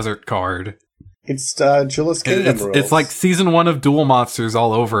desert card. It's Julius Kingdom rules. It's like season 1 of Duel Monsters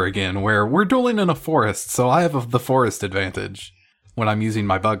all over again, where we're dueling in a forest, so I have the forest advantage when I'm using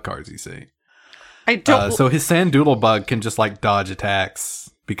my bug cards, you see. I don't... so his Sand Doodlebug can just, dodge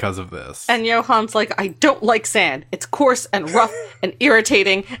attacks because of this. And Johan's like, I don't like sand. It's coarse and rough and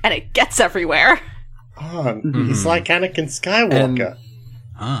irritating, and it gets everywhere. Oh, he's like Anakin Skywalker.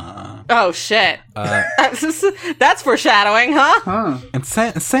 Oh, shit. That's foreshadowing, huh? And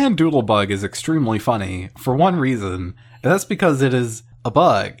Sand Doodlebug is extremely funny for one reason, and that's because it is a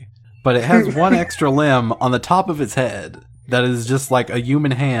bug, but it has one extra limb on the top of its head that is just like a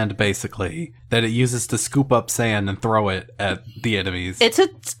human hand, basically, that it uses to scoop up sand and throw it at the enemies. It's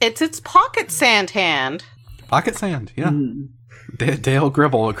its pocket sand hand. Pocket sand, yeah. Dale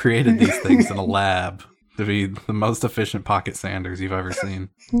Gribble created these things in a lab to be the most efficient pocket sanders you've ever seen.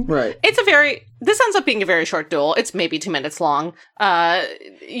 Right. This ends up being a very short duel. It's maybe 2 minutes long.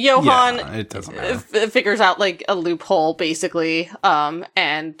 Johan it doesn't matter. figures out a loophole basically,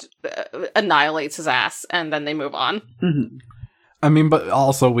 and annihilates his ass, and then they move on. Mm-hmm. I mean, but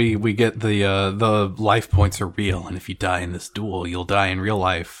also we get the life points are real, and if you die in this duel, you'll die in real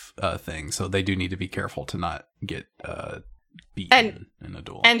life thing. So they do need to be careful to not get beaten in a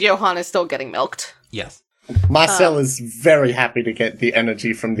duel. And Johan is still getting milked. Yes. Marcel is very happy to get the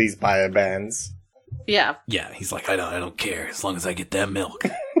energy from these biobands. Yeah. Yeah, he's like, I don't care as long as I get that milk.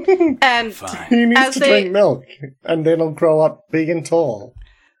 And fine. He needs to drink milk, and then he'll grow up big and tall.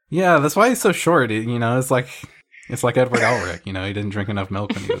 Yeah, that's why he's so short. It's like Edward Elric. He didn't drink enough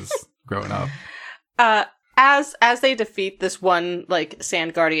milk when he was growing up. As they defeat this one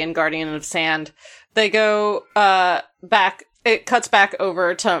sand guardian of sand, they go back. It cuts back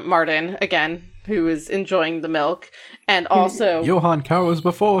over to Martin again, who is enjoying the milk, and also Johan cowers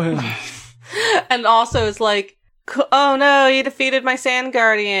before him. and also is like, oh no, you defeated my Sand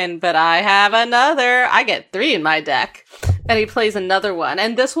Guardian, but I have another. I get 3 in my deck. And he plays another one.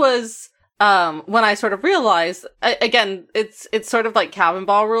 And this was when I sort of realized, again, it's sort of like Calvin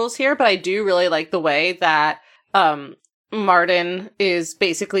Ball rules here, but I do really like the way that Martin is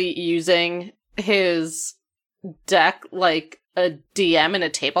basically using his deck like a DM in a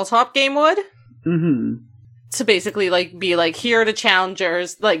tabletop game would. Mm-hmm. To basically like be like, here are the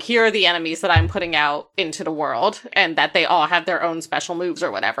challengers, like here are the enemies that I'm putting out into the world, and that they all have their own special moves or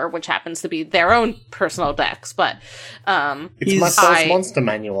whatever, which happens to be their own personal decks. But it's Marcel's Monster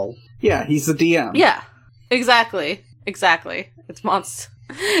Manual. Yeah, he's the DM. Yeah, exactly. It's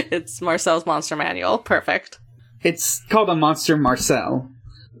Marcel's Monster Manual. Perfect. It's called a Monster Marcel.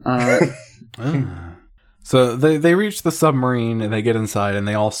 So they reach the submarine and they get inside and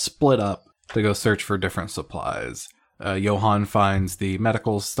they all split up to go search for different supplies. Johan finds the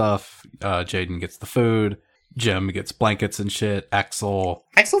medical stuff. Jaden gets the food. Jim gets blankets and shit. Axel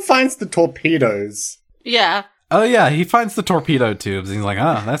finds the torpedoes. Yeah. Oh yeah, he finds the torpedo tubes. And he's like,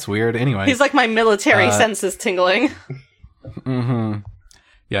 that's weird. Anyway, he's like, my military senses tingling. Mm-hmm.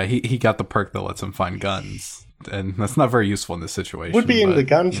 Yeah, he got the perk that lets him find guns, and that's not very useful in this situation. Would be in the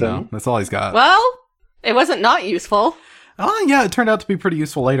gungeon. That's all he's got. Well, it wasn't not useful. Oh yeah, it turned out to be pretty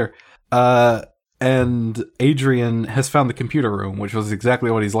useful later. And Adrian has found the computer room, which was exactly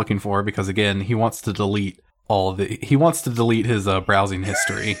what he's looking for, because again, he wants to delete his browsing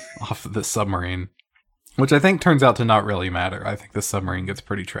history off of the submarine, which I think turns out to not really matter. I think the submarine gets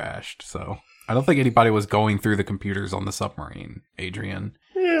pretty trashed, so I don't think anybody was going through the computers on the submarine, Adrian.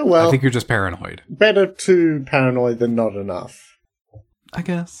 Yeah, well, I think you're just paranoid. Better too paranoid than not enough. I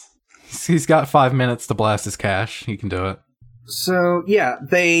guess. He's got 5 minutes to blast his cache. He can do it. So, yeah,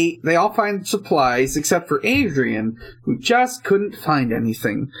 they all find supplies, except for Adrian, who just couldn't find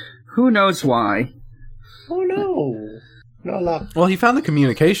anything. Who knows why? Oh no. No luck. Well, he found the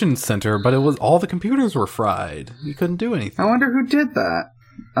communications center, but all the computers were fried. He couldn't do anything. I wonder who did that.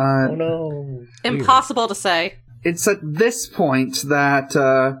 Oh no. Impossible to say. It's at this point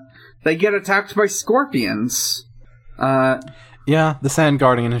that they get attacked by scorpions. Yeah, the Sand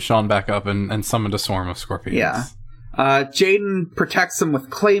Guardian has shown back up and summoned a swarm of scorpions. Yeah. Jaden protects them with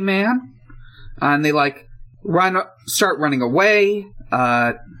Clayman, and they start running away.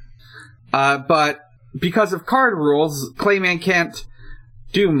 But because of card rules, Clayman can't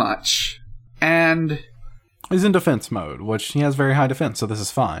do much, and he's in defense mode, which he has very high defense, so this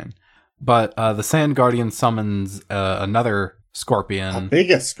is fine. But the Sand Guardian summons another scorpion, a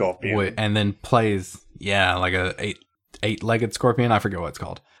bigger scorpion, and then plays like a eight-legged scorpion. I forget what it's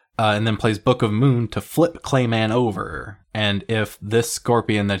called. And then plays Book of Moon to flip Clayman over. And if this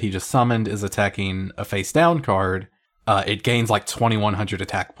scorpion that he just summoned is attacking a face-down card, it gains like 2,100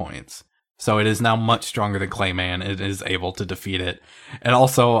 attack points. So it is now much stronger than Clayman. It is able to defeat it. And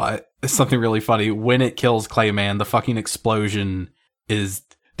also, something really funny, when it kills Clayman, the fucking explosion is...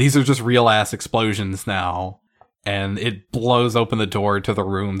 These are just real-ass explosions now. And it blows open the door to the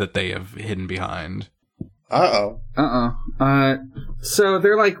room that they have hidden behind. So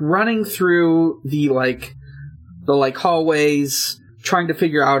they're running through the hallways, trying to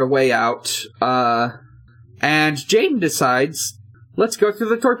figure out a way out. And Jaden decides, let's go through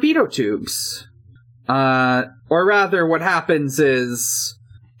the torpedo tubes. Or rather, what happens is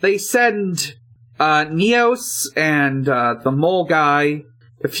they send Neos and the mole guy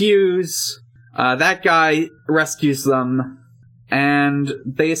to Fuse. That guy rescues them, and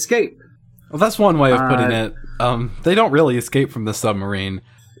they escape. Well, that's one way of putting it. They don't really escape from the submarine.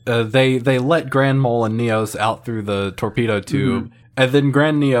 They let Grand Mole and Neos out through the torpedo tube, and then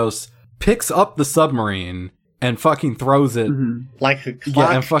Grand Neos picks up the submarine and fucking throws it like a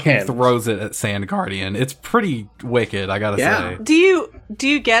Clark Kent. Throws it at Sand Guardian. It's pretty wicked, I gotta say. Do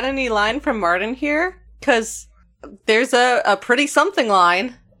you get any line from Martin here? Because there's a pretty something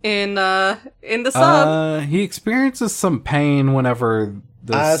line in the sub. He experiences some pain whenever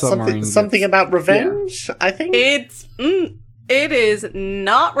the submarine something about revenge. Yeah. I think it is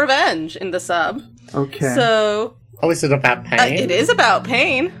not revenge in the sub. Okay. So is it about pain? It is about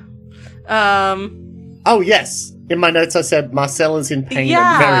pain. Oh yes. In my notes, I said Marcel is in pain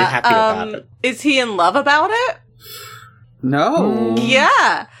and very happy about it. Is he in love about it? No.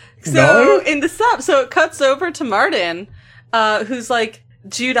 Yeah. So in the sub, so it cuts over to Martin, who's like,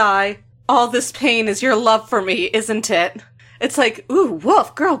 Judai, all this pain is your love for me, isn't it? It's like, ooh,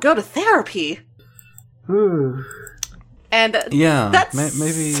 woof, girl, go to therapy. Ooh. And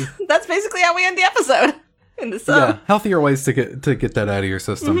maybe that's basically how we end the episode in the sub. Yeah, healthier ways to get that out of your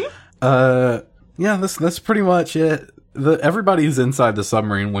system. Yeah, that's pretty much it. Everybody's inside the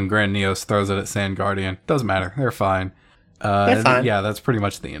submarine when Grand Neos throws it at Sand Guardian. Doesn't matter. They're fine. They're fine. Yeah, that's pretty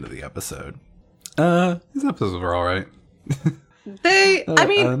much the end of the episode. These episodes were alright.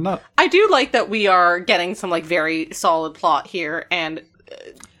 I do like that we are getting some like very solid plot here, and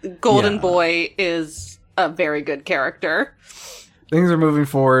Golden Boy is a very good character. Things are moving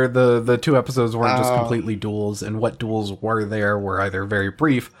forward. The 2 episodes weren't just completely duels, and what duels were there were either very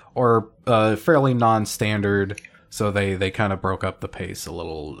brief or fairly non-standard, so they kind of broke up the pace a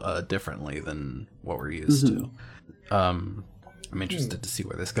little differently than what we're used to. I'm interested to see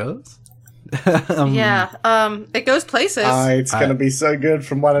where this goes. It goes places. It's going to be so good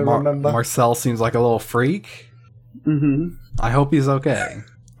from what I remember. Marcel seems like a little freak. I hope he's okay.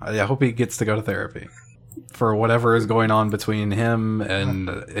 I hope he gets to go to therapy for whatever is going on between him and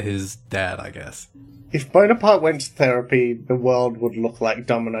his dad, I guess. If Bonaparte went to therapy, the world would look like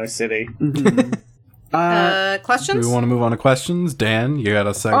Domino City. Questions? Do we want to move on to questions? Dan, you got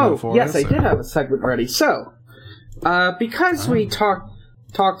a segment for us? Yes, I did have a segment ready. So, because we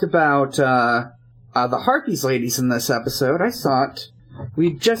talked about the Harpies ladies in this episode, I thought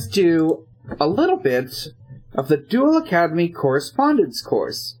we'd just do a little bit of the Duel Academy Correspondence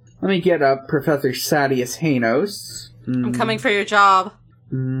Course. Let me get up Professor Sadius Hanos. I'm coming for your job.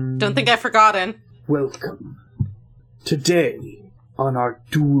 Don't think I've forgotten. Welcome. Today, on our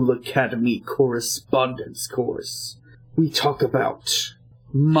Duel Academy Correspondence Course, we talk about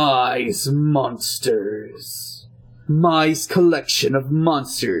Mai's Monsters. Mai's collection of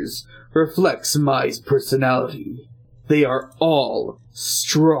monsters reflects Mai's personality. They are all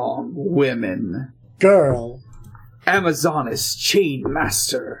strong women. Girl. Amazoness Chain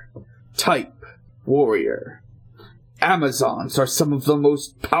Master. Type Warrior. Amazons are some of the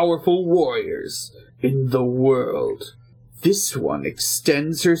most powerful warriors in the world. This one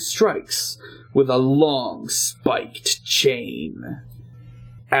extends her strikes with a long spiked chain.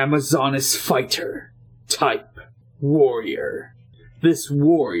 Amazoness Fighter. Type Warrior. This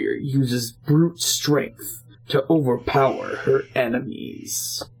warrior uses brute strength to overpower her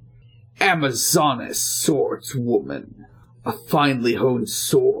enemies. Amazoness Swordswoman. A finely honed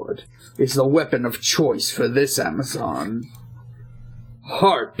sword is the weapon of choice for this Amazon.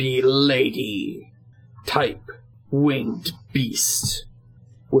 Harpy Lady. Type Winged Beast.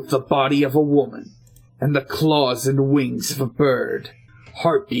 With the body of a woman and the claws and wings of a bird,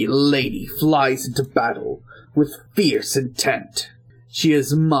 Harpy Lady flies into battle with fierce intent. She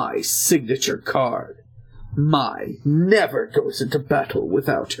is Mai's signature card. Mai never goes into battle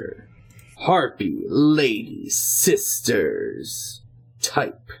without her. Harpy Lady Sisters.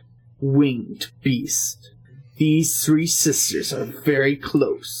 Type Winged Beast. These 3 sisters are very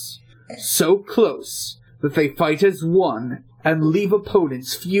close. So close that they fight as one and leave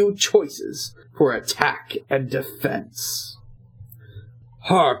opponents few choices for attack and defense.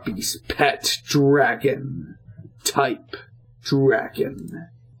 Harpy's Pet Dragon. Type Dragon.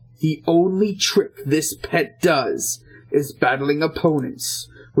 The only trick this pet does is battling opponents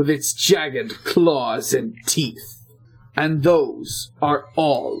with its jagged claws and teeth. And those are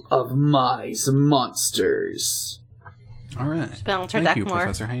all of Mai's monsters. All right. Thank you,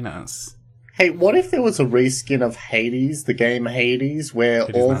 Professor Hanos. Hey, what if there was a reskin of Hades, the game Hades, where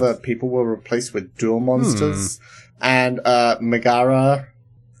all the people were replaced with dual monsters, and Megara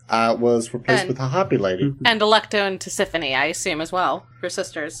was replaced with a Harpy Lady? And Alecto and Tisiphone, I assume, as well. Her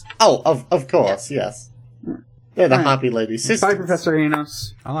sisters. Oh, of course, yes. They're the Harpy Lady sisters. Bye, Professor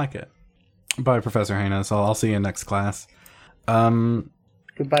Hanos. I like it. Bye, Professor Hanos. I'll see you in next class.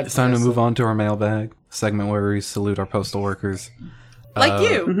 Goodbye, it's time to move on to our mailbag segment where we salute our postal workers. Like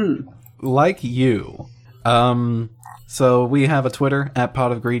you. Like you. So we have a Twitter,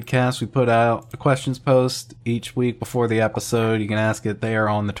 @PotOfGreedcast. We put out a questions post each week before the episode. You can ask it there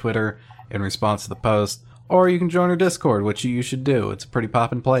on the Twitter in response to the post. Or you can join our Discord, which you should do. It's a pretty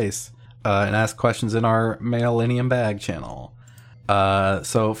poppin' place. And ask questions in our Millennium Bag channel.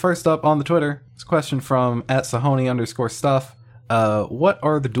 So first up on the Twitter, it's a question from @Sahoni_stuff. What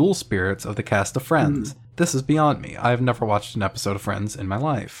are the dual spirits of the cast of Friends? This is beyond me. I've never watched an episode of Friends in my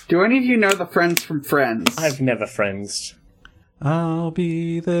life. Do any of you know the Friends from Friends? I've never friendsed. I'll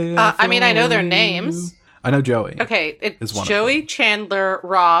be there. I mean, I know their names. I know Joey. Okay, it's Joey, Chandler,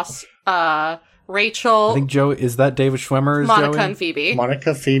 Ross, Rachel. I think Joey is that David Schwimmer. Monica Joey? and Phoebe.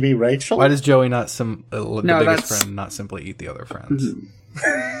 Monica, Phoebe, Rachel. Why does Joey not the biggest friend not simply eat the other friends?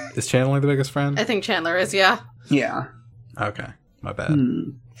 Is Chandler the biggest friend? I think Chandler is. Yeah. Yeah. Okay, my bad.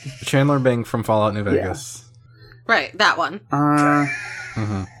 Chandler Bing from Fallout New Vegas. Right, that one.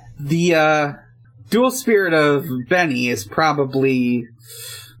 The dual spirit of Benny is probably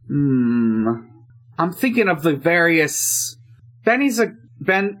I'm thinking of the various. Benny's a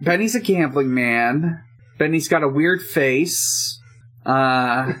gambling man. Benny's got a weird face.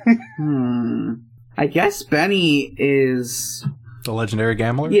 I guess Benny is the legendary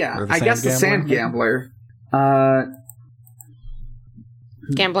gambler. Yeah, I guess the sand gambler.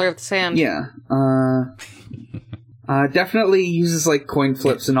 Gambler of the Sand. Yeah. Definitely uses like coin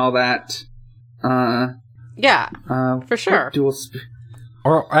flips and all that. Yeah, for sure.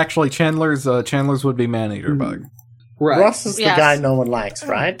 Or actually, Chandler's would be Maneater Bug. Right. Ross is the guy no one likes,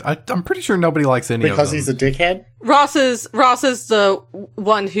 right? I'm pretty sure nobody likes any of them. Because he's a dickhead? Ross is the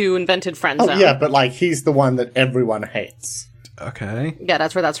one who invented Friendzone. Oh, yeah, but like he's the one that everyone hates. Okay. Yeah,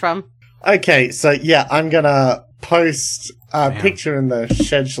 that's where that's from. Okay, so yeah, I'm gonna post a picture in the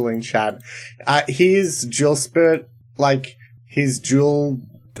scheduling chat. He's Jewel Spirit, like his Jewel.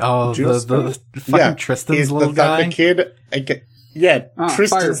 Oh, the fucking Tristan's he's little the guy. Kid. Yeah,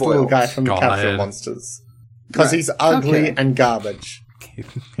 Tristan's Fireboil. little guy from the Capture Monsters. Because he's ugly and garbage.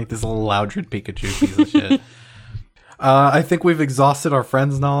 Hate this little Loudred Pikachu piece of shit. I think we've exhausted our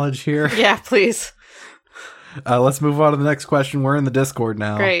friends' knowledge here. Yeah, please. Let's move on to the next question. We're in the Discord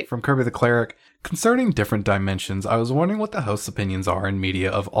now. Great. From Kirby the Cleric. Concerning different dimensions, I was wondering what the host's opinions are in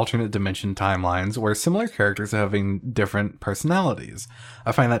media of alternate dimension timelines where similar characters are having different personalities.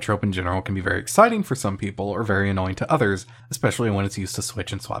 I find that trope in general can be very exciting for some people or very annoying to others, especially when it's used to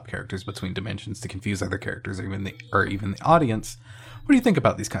switch and swap characters between dimensions to confuse other characters or even the audience. What do you think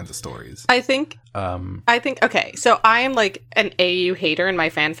about these kinds of stories? I think okay, so I am like an AU hater in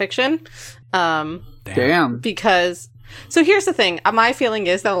my fanfiction. Damn. Because so here's the thing, my feeling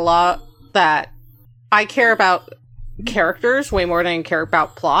is that I care about characters way more than I care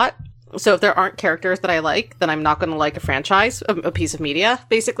about plot. So if there aren't characters that I like, then I'm not going to like a franchise, a piece of media,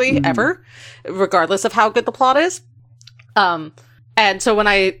 basically, ever, regardless of how good the plot is. And so when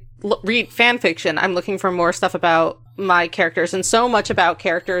I read fanfiction, I'm looking for more stuff about my characters, and so much about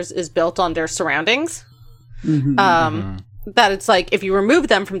characters is built on their surroundings. That it's like, if you remove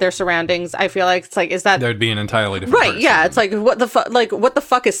them from their surroundings, I feel like it's like, is that... There'd be an entirely different person. Yeah, it's like, what the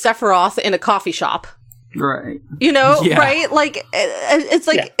fuck is Sephiroth in a coffee shop? Right. You know, right? Like, it's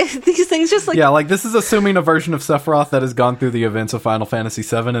like, these things just like... Yeah, like, this is assuming a version of Sephiroth that has gone through the events of Final Fantasy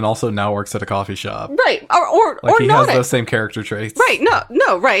VII and also now works at a coffee shop. Right. Or he not has those same character traits. Right,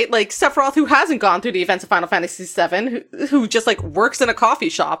 no, right? Like, Sephiroth, who hasn't gone through the events of Final Fantasy VII, who just, like, works in a coffee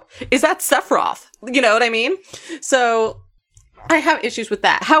shop, is that Sephiroth? You know what I mean? So... I have issues with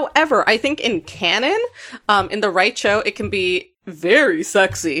that. However, I think in canon, in the right show, it can be very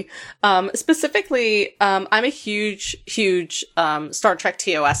sexy. Specifically, I'm a huge Star Trek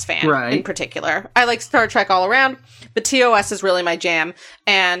TOS fan in particular. I like Star Trek all around, but TOS is really my jam.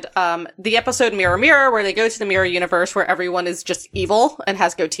 And the episode Mirror Mirror, where they go to the mirror universe where everyone is just evil and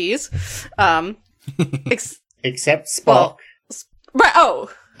has goatees. Except Spock. Right,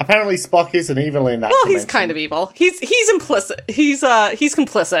 apparently Spock isn't evil in that dimension. He's kind of evil. He's implicit. He's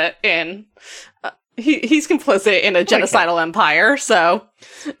complicit in he's complicit in a genocidal empire, so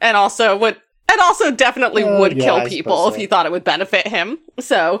and also definitely would kill people if he thought it would benefit him.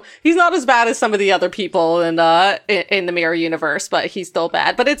 So he's not as bad as some of the other people in the Mirror universe, but he's still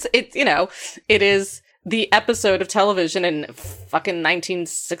bad. But it's you know, it is the episode of television in fucking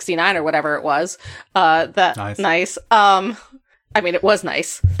 1969 or whatever it was. Nice. I mean, it was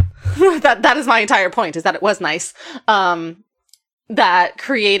nice. That is my entire point, is that it was nice. That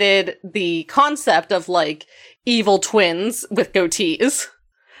created the concept of, like, evil twins with goatees,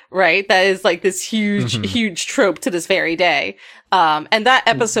 right? That is, like, this huge trope to this very day. And that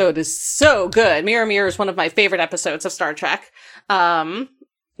episode is so good. Mirror Mirror is one of my favorite episodes of Star Trek.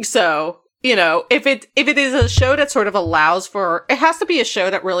 So, you know, if it is a show that sort of allows for, it has to be a show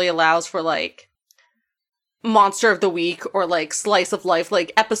that really allows for, like, monster of the week or like slice of life,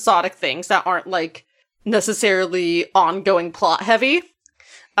 like episodic things that aren't like necessarily ongoing plot heavy.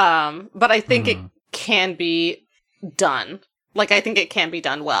 But I think it can be done. Like, I think it can be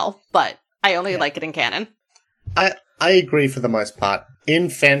done well, but I only like it in canon. I agree for the most part. In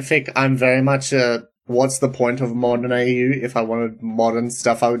fanfic, I'm very much what's the point of modern AU? If I wanted modern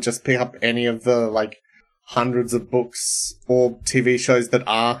stuff, I would just pick up any of the like hundreds of books or TV shows that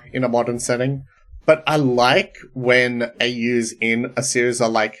are in a modern setting. But I like when AUs in a series are,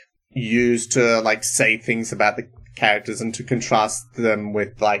 like, used to, like, say things about the characters and to contrast them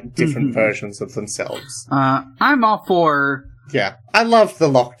with, like, different versions of themselves. I'm all for... Yeah. I love the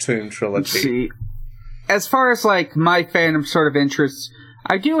Locktoon trilogy. Let's see. As far as, like, my fandom sort of interests,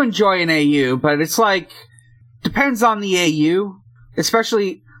 I do enjoy an AU, but it's, like, depends on the AU.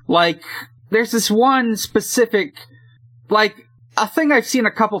 Especially, like, there's this one specific, like, a thing I've seen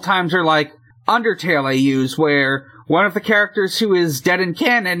a couple times are, like, Undertale AUs, where one of the characters who is dead in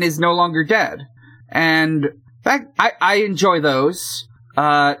canon is no longer dead. And I enjoy those,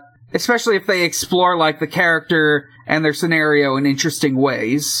 especially if they explore, like, the character and their scenario in interesting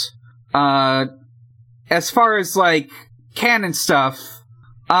ways. As far as, like, canon stuff,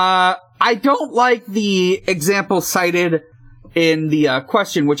 I don't like the example cited in the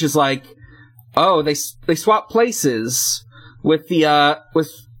question, which is like, oh, they swap places with the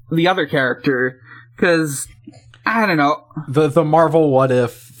other character, because I don't know. The Marvel what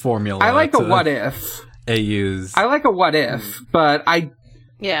if formula. I like a what if. AUs. I like a what if, but I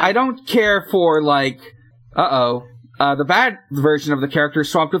don't care for, like, the bad version of the character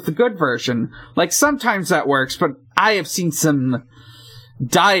swapped with the good version. Like, sometimes that works, but I have seen some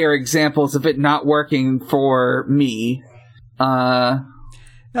dire examples of it not working for me. Yeah,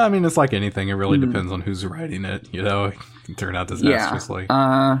 I mean, it's like anything. It really depends on who's writing it. You know, it can turn out disastrously.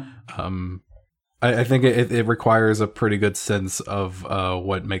 I think it requires a pretty good sense of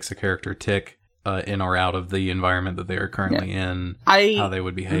what makes a character tick in or out of the environment that they are currently in, how they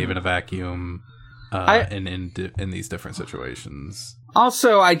would behave in a vacuum, in these different situations.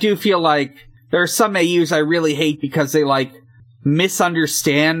 Also, I do feel like there are some AUs I really hate because they, like,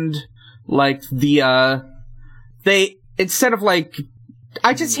 misunderstand, like, they, instead of, like,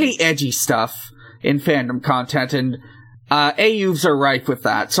 I just hate edgy stuff in fandom content, and AUs are rife with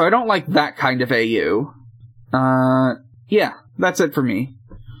that, so I don't like that kind of AU. Yeah, that's it for me.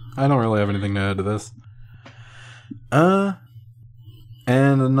 I don't really have anything to add to this. And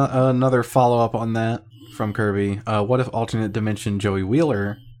another follow-up on that from Kirby. What if alternate dimension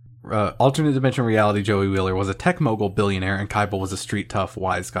reality Joey Wheeler was a tech mogul billionaire and Kaiba was a street tough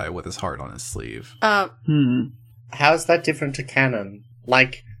wise guy with his heart on his sleeve? How's that different to canon?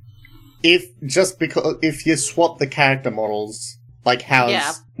 Like, if you swap the character models, like,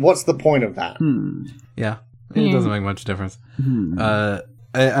 what's the point of that? Yeah, it doesn't make much difference.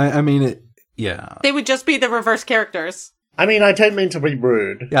 I mean, they would just be the reverse characters. I mean, I don't mean to be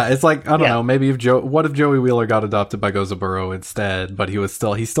rude. Yeah, it's like, I don't know, maybe what if Joey Wheeler got adopted by Gozaburo instead, but he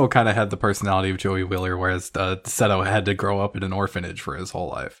still kind of had the personality of Joey Wheeler, whereas Seto had to grow up in an orphanage for his whole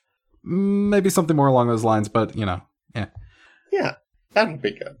life. Maybe something more along those lines, but, you know, yeah. Yeah, that would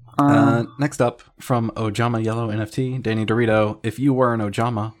be good. Next up, from Ojama Yellow NFT, Danny Dorito, if you were an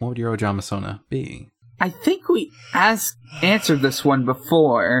Ojama, what would your Ojama Sona be? I think we answered this one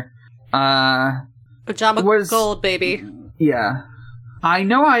before. Ojama Gold, baby. Yeah. I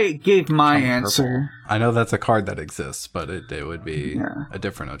know I gave my answer. Purple. I know that's a card that exists, but it would be a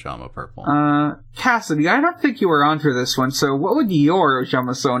different Ojama Purple. Cassidy, I don't think you were onto this one, so what would your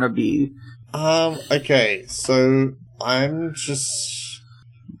Ojama Sona be? Okay, so I'm just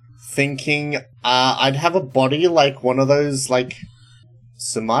thinking, I'd have a body like one of those, like,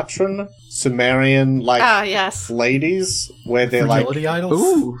 Sumerian, like, yes. ladies, where they're fertility like... idols?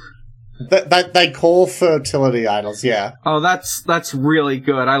 Ooh. That they call fertility idols, yeah. Oh, that's really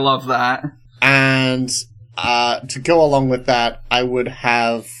good. I love that. And to go along with that, I would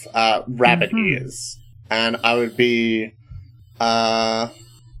have rabbit ears, and I would be Ojama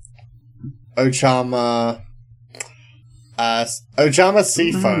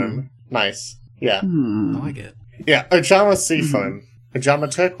Seafoam. Nice, yeah. I like it. Yeah, Ojama Seafoam.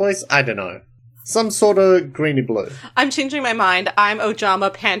 Ojama Turquoise. I don't know. Some sort of greeny blue. I'm changing my mind. I'm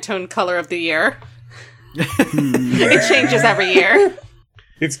Ojama Pantone Color of the Year. It changes every year.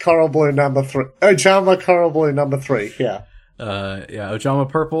 It's Coral Blue number 3. Ojama Coral Blue number 3, yeah. Ojama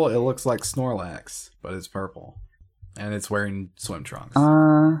Purple, it looks like Snorlax, but it's purple. And it's wearing swim trunks.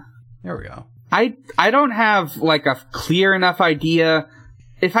 There we go. I don't have, like, a clear enough idea.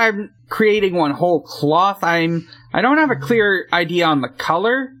 If I'm creating one whole cloth, I don't have a clear idea on the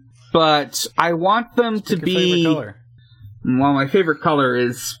color. But I want them to be... Favorite color? Well, my favorite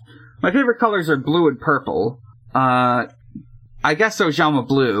colors are blue and purple. I guess Ojama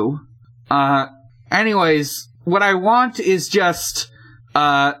Blue. Anyways, what I want is just,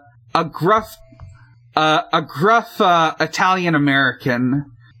 a gruff Italian-American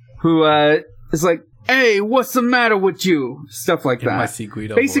who, is like, hey, what's the matter with you? Stuff like that. My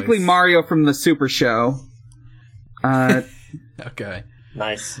Seguido Basically voice. Mario from the Super Show. Okay.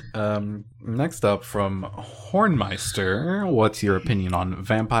 Nice. Next up from Hornmeister, what's your opinion on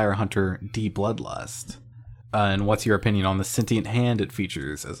Vampire Hunter D Bloodlust? And what's your opinion on the sentient hand it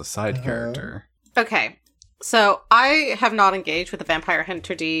features as a side character? Okay, so I have not engaged with the Vampire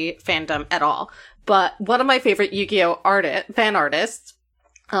Hunter D fandom at all, but one of my favorite Yu-Gi-Oh! Fan artists,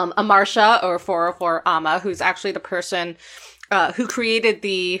 Amarsha, or 404 Ama, who's actually the person who created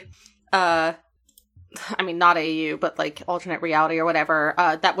the I mean, not AU, but like alternate reality or whatever,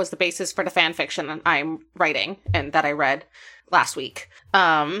 that was the basis for the fan fiction I'm writing and that I read last week,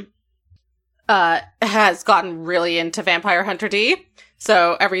 has gotten really into Vampire Hunter D.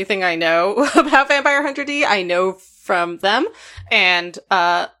 So everything I know about Vampire Hunter D, I know from them. And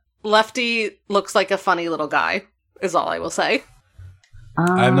Lefty looks like a funny little guy, is all I will say.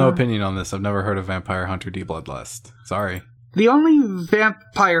 I have no opinion on this. I've never heard of Vampire Hunter D Bloodlust. Sorry. The only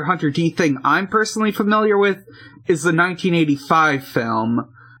Vampire Hunter D thing I'm personally familiar with is the 1985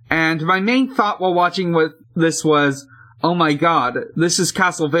 film. And my main thought while watching this was, oh my god, this is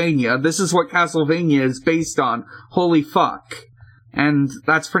Castlevania. This is what Castlevania is based on. Holy fuck. And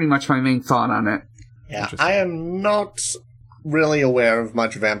that's pretty much my main thought on it. Yeah, I am not really aware of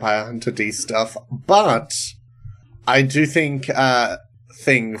much Vampire Hunter D stuff, but I do think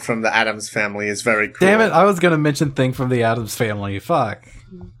Thing from the Addams Family is very cool. Damn it, I was going to mention Thing from the Addams Family. Fuck.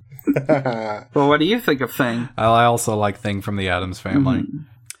 Well, what do you think of Thing? I also like Thing from the Addams Family.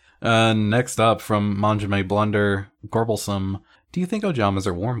 Next up, from Manjime Blunder, Gorbelsome, do you think Ojamas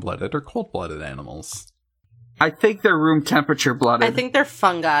are warm-blooded or cold-blooded animals? I think they're room temperature blooded. I think they're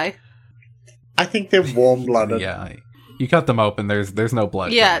fungi. I think they're warm-blooded. Yeah, you cut them open, there's no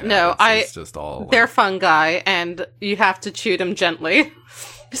blood. Yeah, no, it's just all... They're fungi, and you have to chew them gently,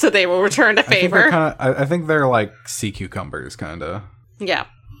 so they will return a favor. I think they're like sea cucumbers, kind of. Yeah.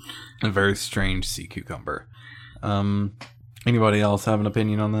 A very strange sea cucumber. Anybody else have an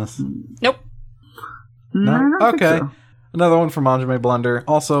opinion on this? Nope. No? I don't Okay. think so. Another one from Manjime Blunder.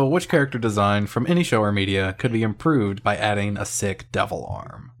 Also, which character design from any show or media could be improved by adding a sick devil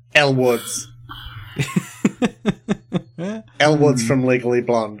arm? Elwoods. Elwoods from Legally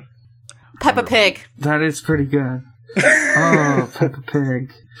Blonde. Peppa Pig. That is pretty good. Oh, Peppa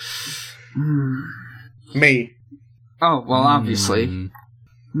Pig. Me. Oh, well, obviously.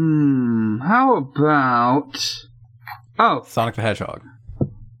 How about... Oh, Sonic the Hedgehog.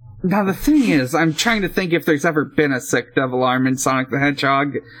 now the thing is, I'm trying to think if there's ever been a sick devil arm in Sonic the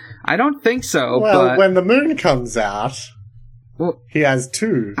Hedgehog. I don't think so, Well, but... when the moon comes out, he has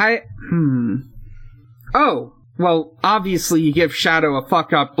two. Oh, well, obviously you give Shadow a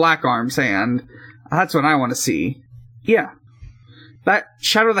fuck-up Black Arms hand. That's what I want to see. Yeah. That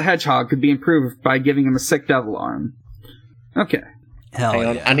Shadow the Hedgehog could be improved by giving him a sick devil arm. Okay. Hell Hang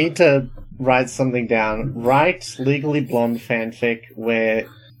on, yeah. I need to write something down. Write Legally Blonde fanfic where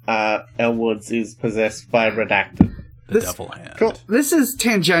Elwoods is possessed by Redacted. The devil hand. Cool. This is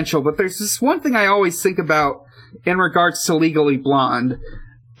tangential, but there's this one thing I always think about in regards to Legally Blonde.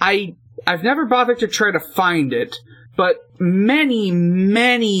 I've never bothered to try to find it, but many,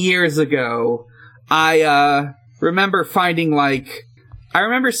 many years ago, I remember finding, I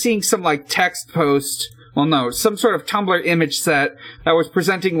remember seeing some, text post, some sort of Tumblr image set that was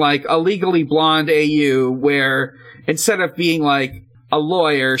presenting, a Legally Blonde AU, where instead of being, a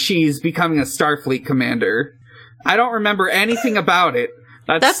lawyer, she's becoming a Starfleet commander. I don't remember anything about it.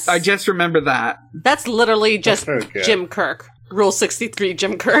 I just remember that. That's literally just very good. Jim Kirk. Rule 63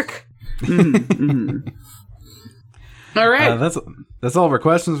 Jim Kirk. All right. That's all of our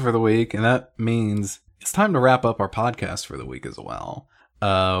questions for the week, and that means it's time to wrap up our podcast for the week as well.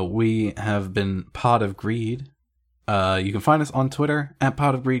 We have been Pod of Greed. You can find us on Twitter at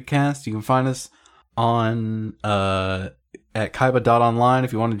Pod of Greedcast. You can find us on at kaiba.online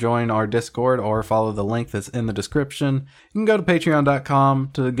if you want to join our Discord or follow the link that's in the description. You can go to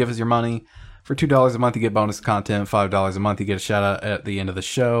patreon.com to give us your money. For $2 a month, you get bonus content. $5 a month, you get a shout out at the end of the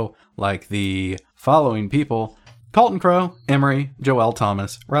show, like the following people: Colton Crow, Emery, Joelle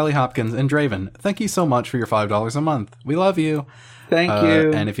Thomas, Riley Hopkins, and Draven. Thank you so much for your $5 a month. We love you. Thank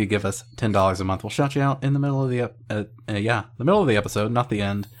you. And if you give us $10 a month, we'll shout you out in the middle of the the middle of the episode, not the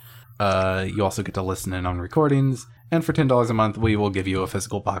end. You also get to listen in on recordings. And for $10 a month, we will give you a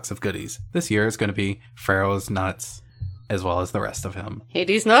physical box of goodies. This year is going to be Pharaoh's Nuts, as well as the rest of him.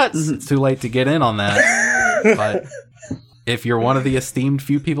 Hades nuts. It's too late to get in on that, but if you're one of the esteemed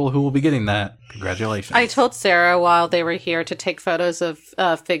few people who will be getting that, congratulations. I told Sarah while they were here to take photos of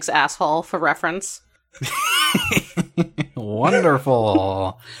Fig's asshole for reference.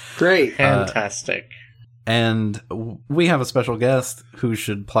 Wonderful. Great. Fantastic. And we have a special guest who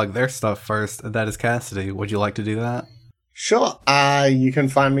should plug their stuff first. That is Cassidy. Would you like to do that? Sure. You can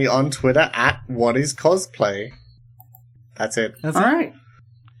find me on Twitter at whatiscosplay. That's it. That's All it. right.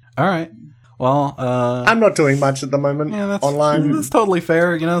 All right. Well, I'm not doing much at the moment online. That's totally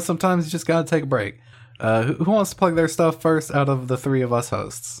fair. Sometimes you just gotta take a break. Who wants to plug their stuff first out of the three of us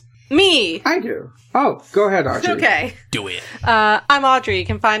hosts? Me. I do. Oh, go ahead, Audrey. Okay. Do it. I'm Audrey. You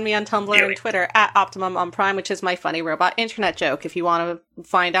can find me on Tumblr and Twitter at Optimum on Prime, which is my funny robot internet joke. If you want to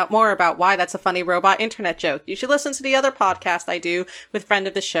find out more about why that's a funny robot internet joke, you should listen to the other podcast I do with friend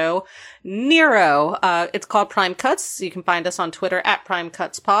of the show, Nero. It's called Prime Cuts. You can find us on Twitter at Prime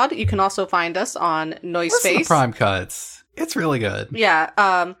Cuts Pod. You can also find us on Noisepace. Listen to Prime Cuts. It's really good. Yeah.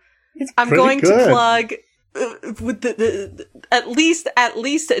 It's I'm pretty going good. to plug with at least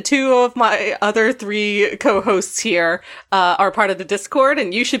two of my other three co-hosts here are part of the Discord,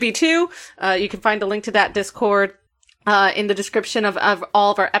 and you should be too. You can find a link to that Discord in the description of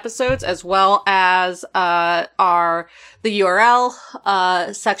all of our episodes, as well as the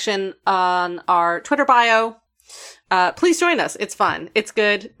URL section on our Twitter bio. Please join us. It's fun. It's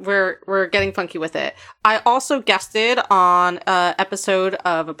good. We're getting funky with it. I also guested on an episode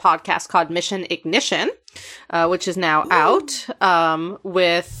of a podcast called Mission Ignition, which is now out,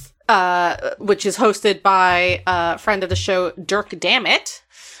 which is hosted by a friend of the show, Dirk Dammit.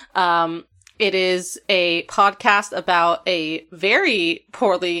 It is a podcast about a very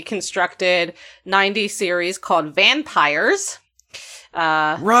poorly constructed 90s series called Vampires.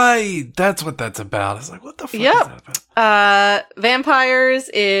 Right, that's what that's about. I was like, what the fuck is that about? Vampires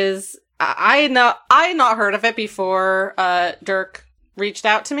is I had not heard of it before Dirk reached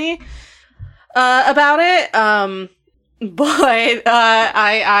out to me about it. But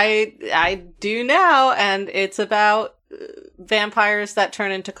I do now, and it's about vampires that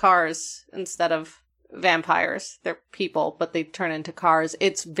turn into cars instead of vampires. They're people, but they turn into cars.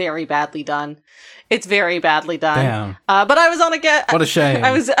 It's very badly done. Damn. But I was on a guest. What a shame.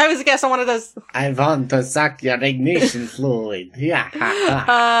 I was a guest on one of those. I want to suck your ignition fluid.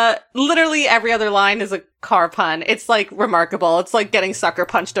 Yeah. Literally every other line is a car pun. It's like remarkable. It's like getting sucker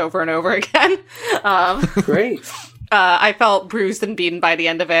punched over and over again. Great. I felt bruised and beaten by the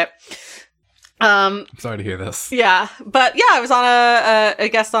end of it. Sorry to hear this. Yeah, but yeah, I was on a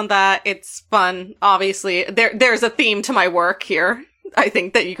guest on that. It's fun. Obviously, there's a theme to my work here. I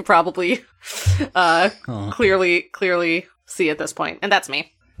think that you could probably clearly see at this point, and that's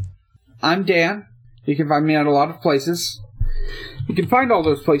me. I'm Dan. You can find me at a lot of places. You can find all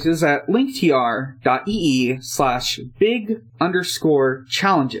those places at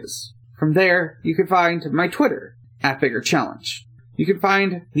linktr.ee/big_challenges. From there, you can find my Twitter at biggerchallenge. You can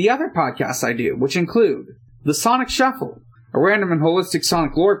find the other podcasts I do, which include The Sonic Shuffle, a random and holistic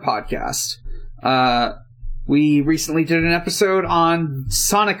Sonic lore podcast. We recently did an episode on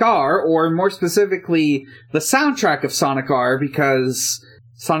Sonic R, or more specifically, the soundtrack of Sonic R, because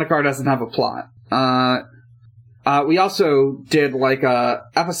Sonic R doesn't have a plot. We also did like a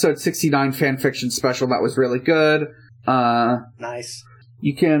episode 69 fanfiction special that was really good. Nice.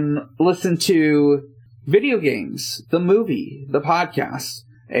 You can listen to Video Games, the movie, the podcast,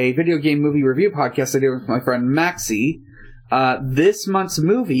 a video game movie review podcast I did with my friend Maxi. This month's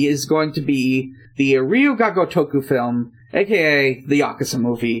movie is going to be the Ryuga Gotoku film, aka the Yakuza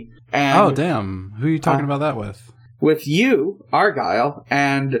movie. And, oh, damn. Who are you talking about that with? With you, Argyle,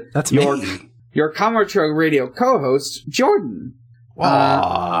 and that's your Kamurocho Radio co-host, Jordan.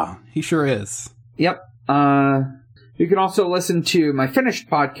 Wow, he sure is. Yep. You can also listen to my finished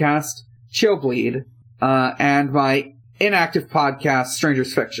podcast, Chillbleed, and my inactive podcast,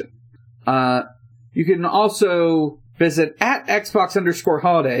 Stranger's Fiction. You can also visit at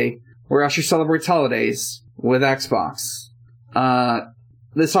Xbox_holiday, where Usher celebrates holidays with Xbox.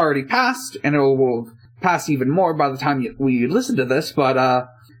 This already passed, and it will pass even more by the time we listen to this, but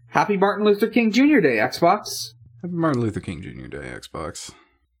happy Martin Luther King Jr. Day, Xbox. Happy Martin Luther King Jr. Day, Xbox.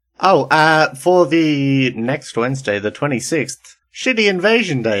 Oh, for the next Wednesday, the 26th, Shitty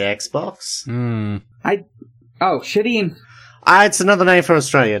Invasion Day, Xbox. Shitty it's another name for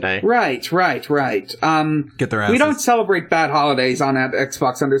Australia Day. Right. Get their asses. We don't celebrate bad holidays on at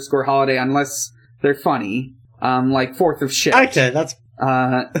Xbox_holiday unless they're funny. Like 4th of shit. Okay, that's...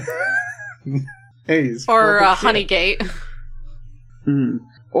 or Honeygate.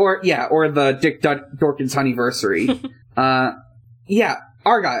 Or the Dick Dorkins Honeyversary.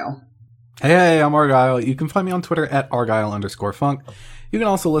 Argyle. Hey, I'm Argyle. You can find me on Twitter at Argyle_funk. You can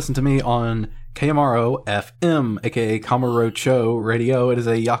also listen to me on KMRO FM, aka Kamurocho Radio. It is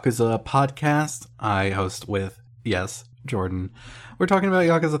a Yakuza podcast I host with, Jordan. We're talking about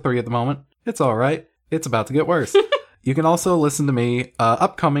Yakuza 3 at the moment. It's alright. It's about to get worse. You can also listen to me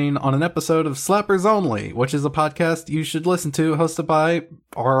upcoming on an episode of Slappers Only, which is a podcast you should listen to, hosted by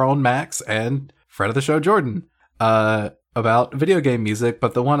our own Max and friend of the show, Jordan. about video game music,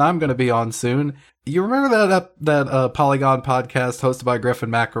 but the one I'm going to be on soon. You remember that Polygon podcast hosted by Griffin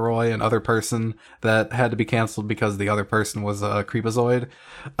McElroy and other person that had to be canceled because the other person was a creepazoid?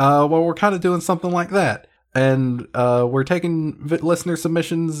 Well, we're kind of doing something like that. And we're taking listener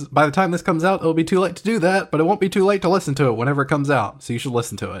submissions. By the time this comes out, it'll be too late to do that, but it won't be too late to listen to it whenever it comes out. So you should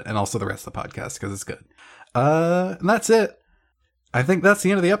listen to it, and also the rest of the podcast, because it's good. And that's it. I think that's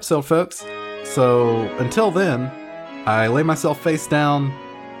the end of the episode, folks. So until then, I lay myself face down,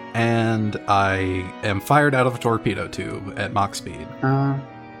 and I am fired out of a torpedo tube at Mach speed.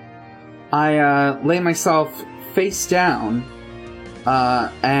 I lay myself face down,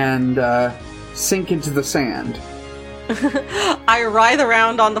 and sink into the sand. I writhe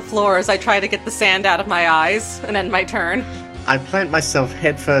around on the floor as I try to get the sand out of my eyes and end my turn. I plant myself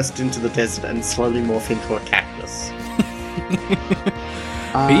headfirst into the desert and slowly morph into a cactus.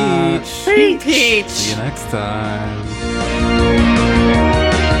 Peach! Peach! See you next time.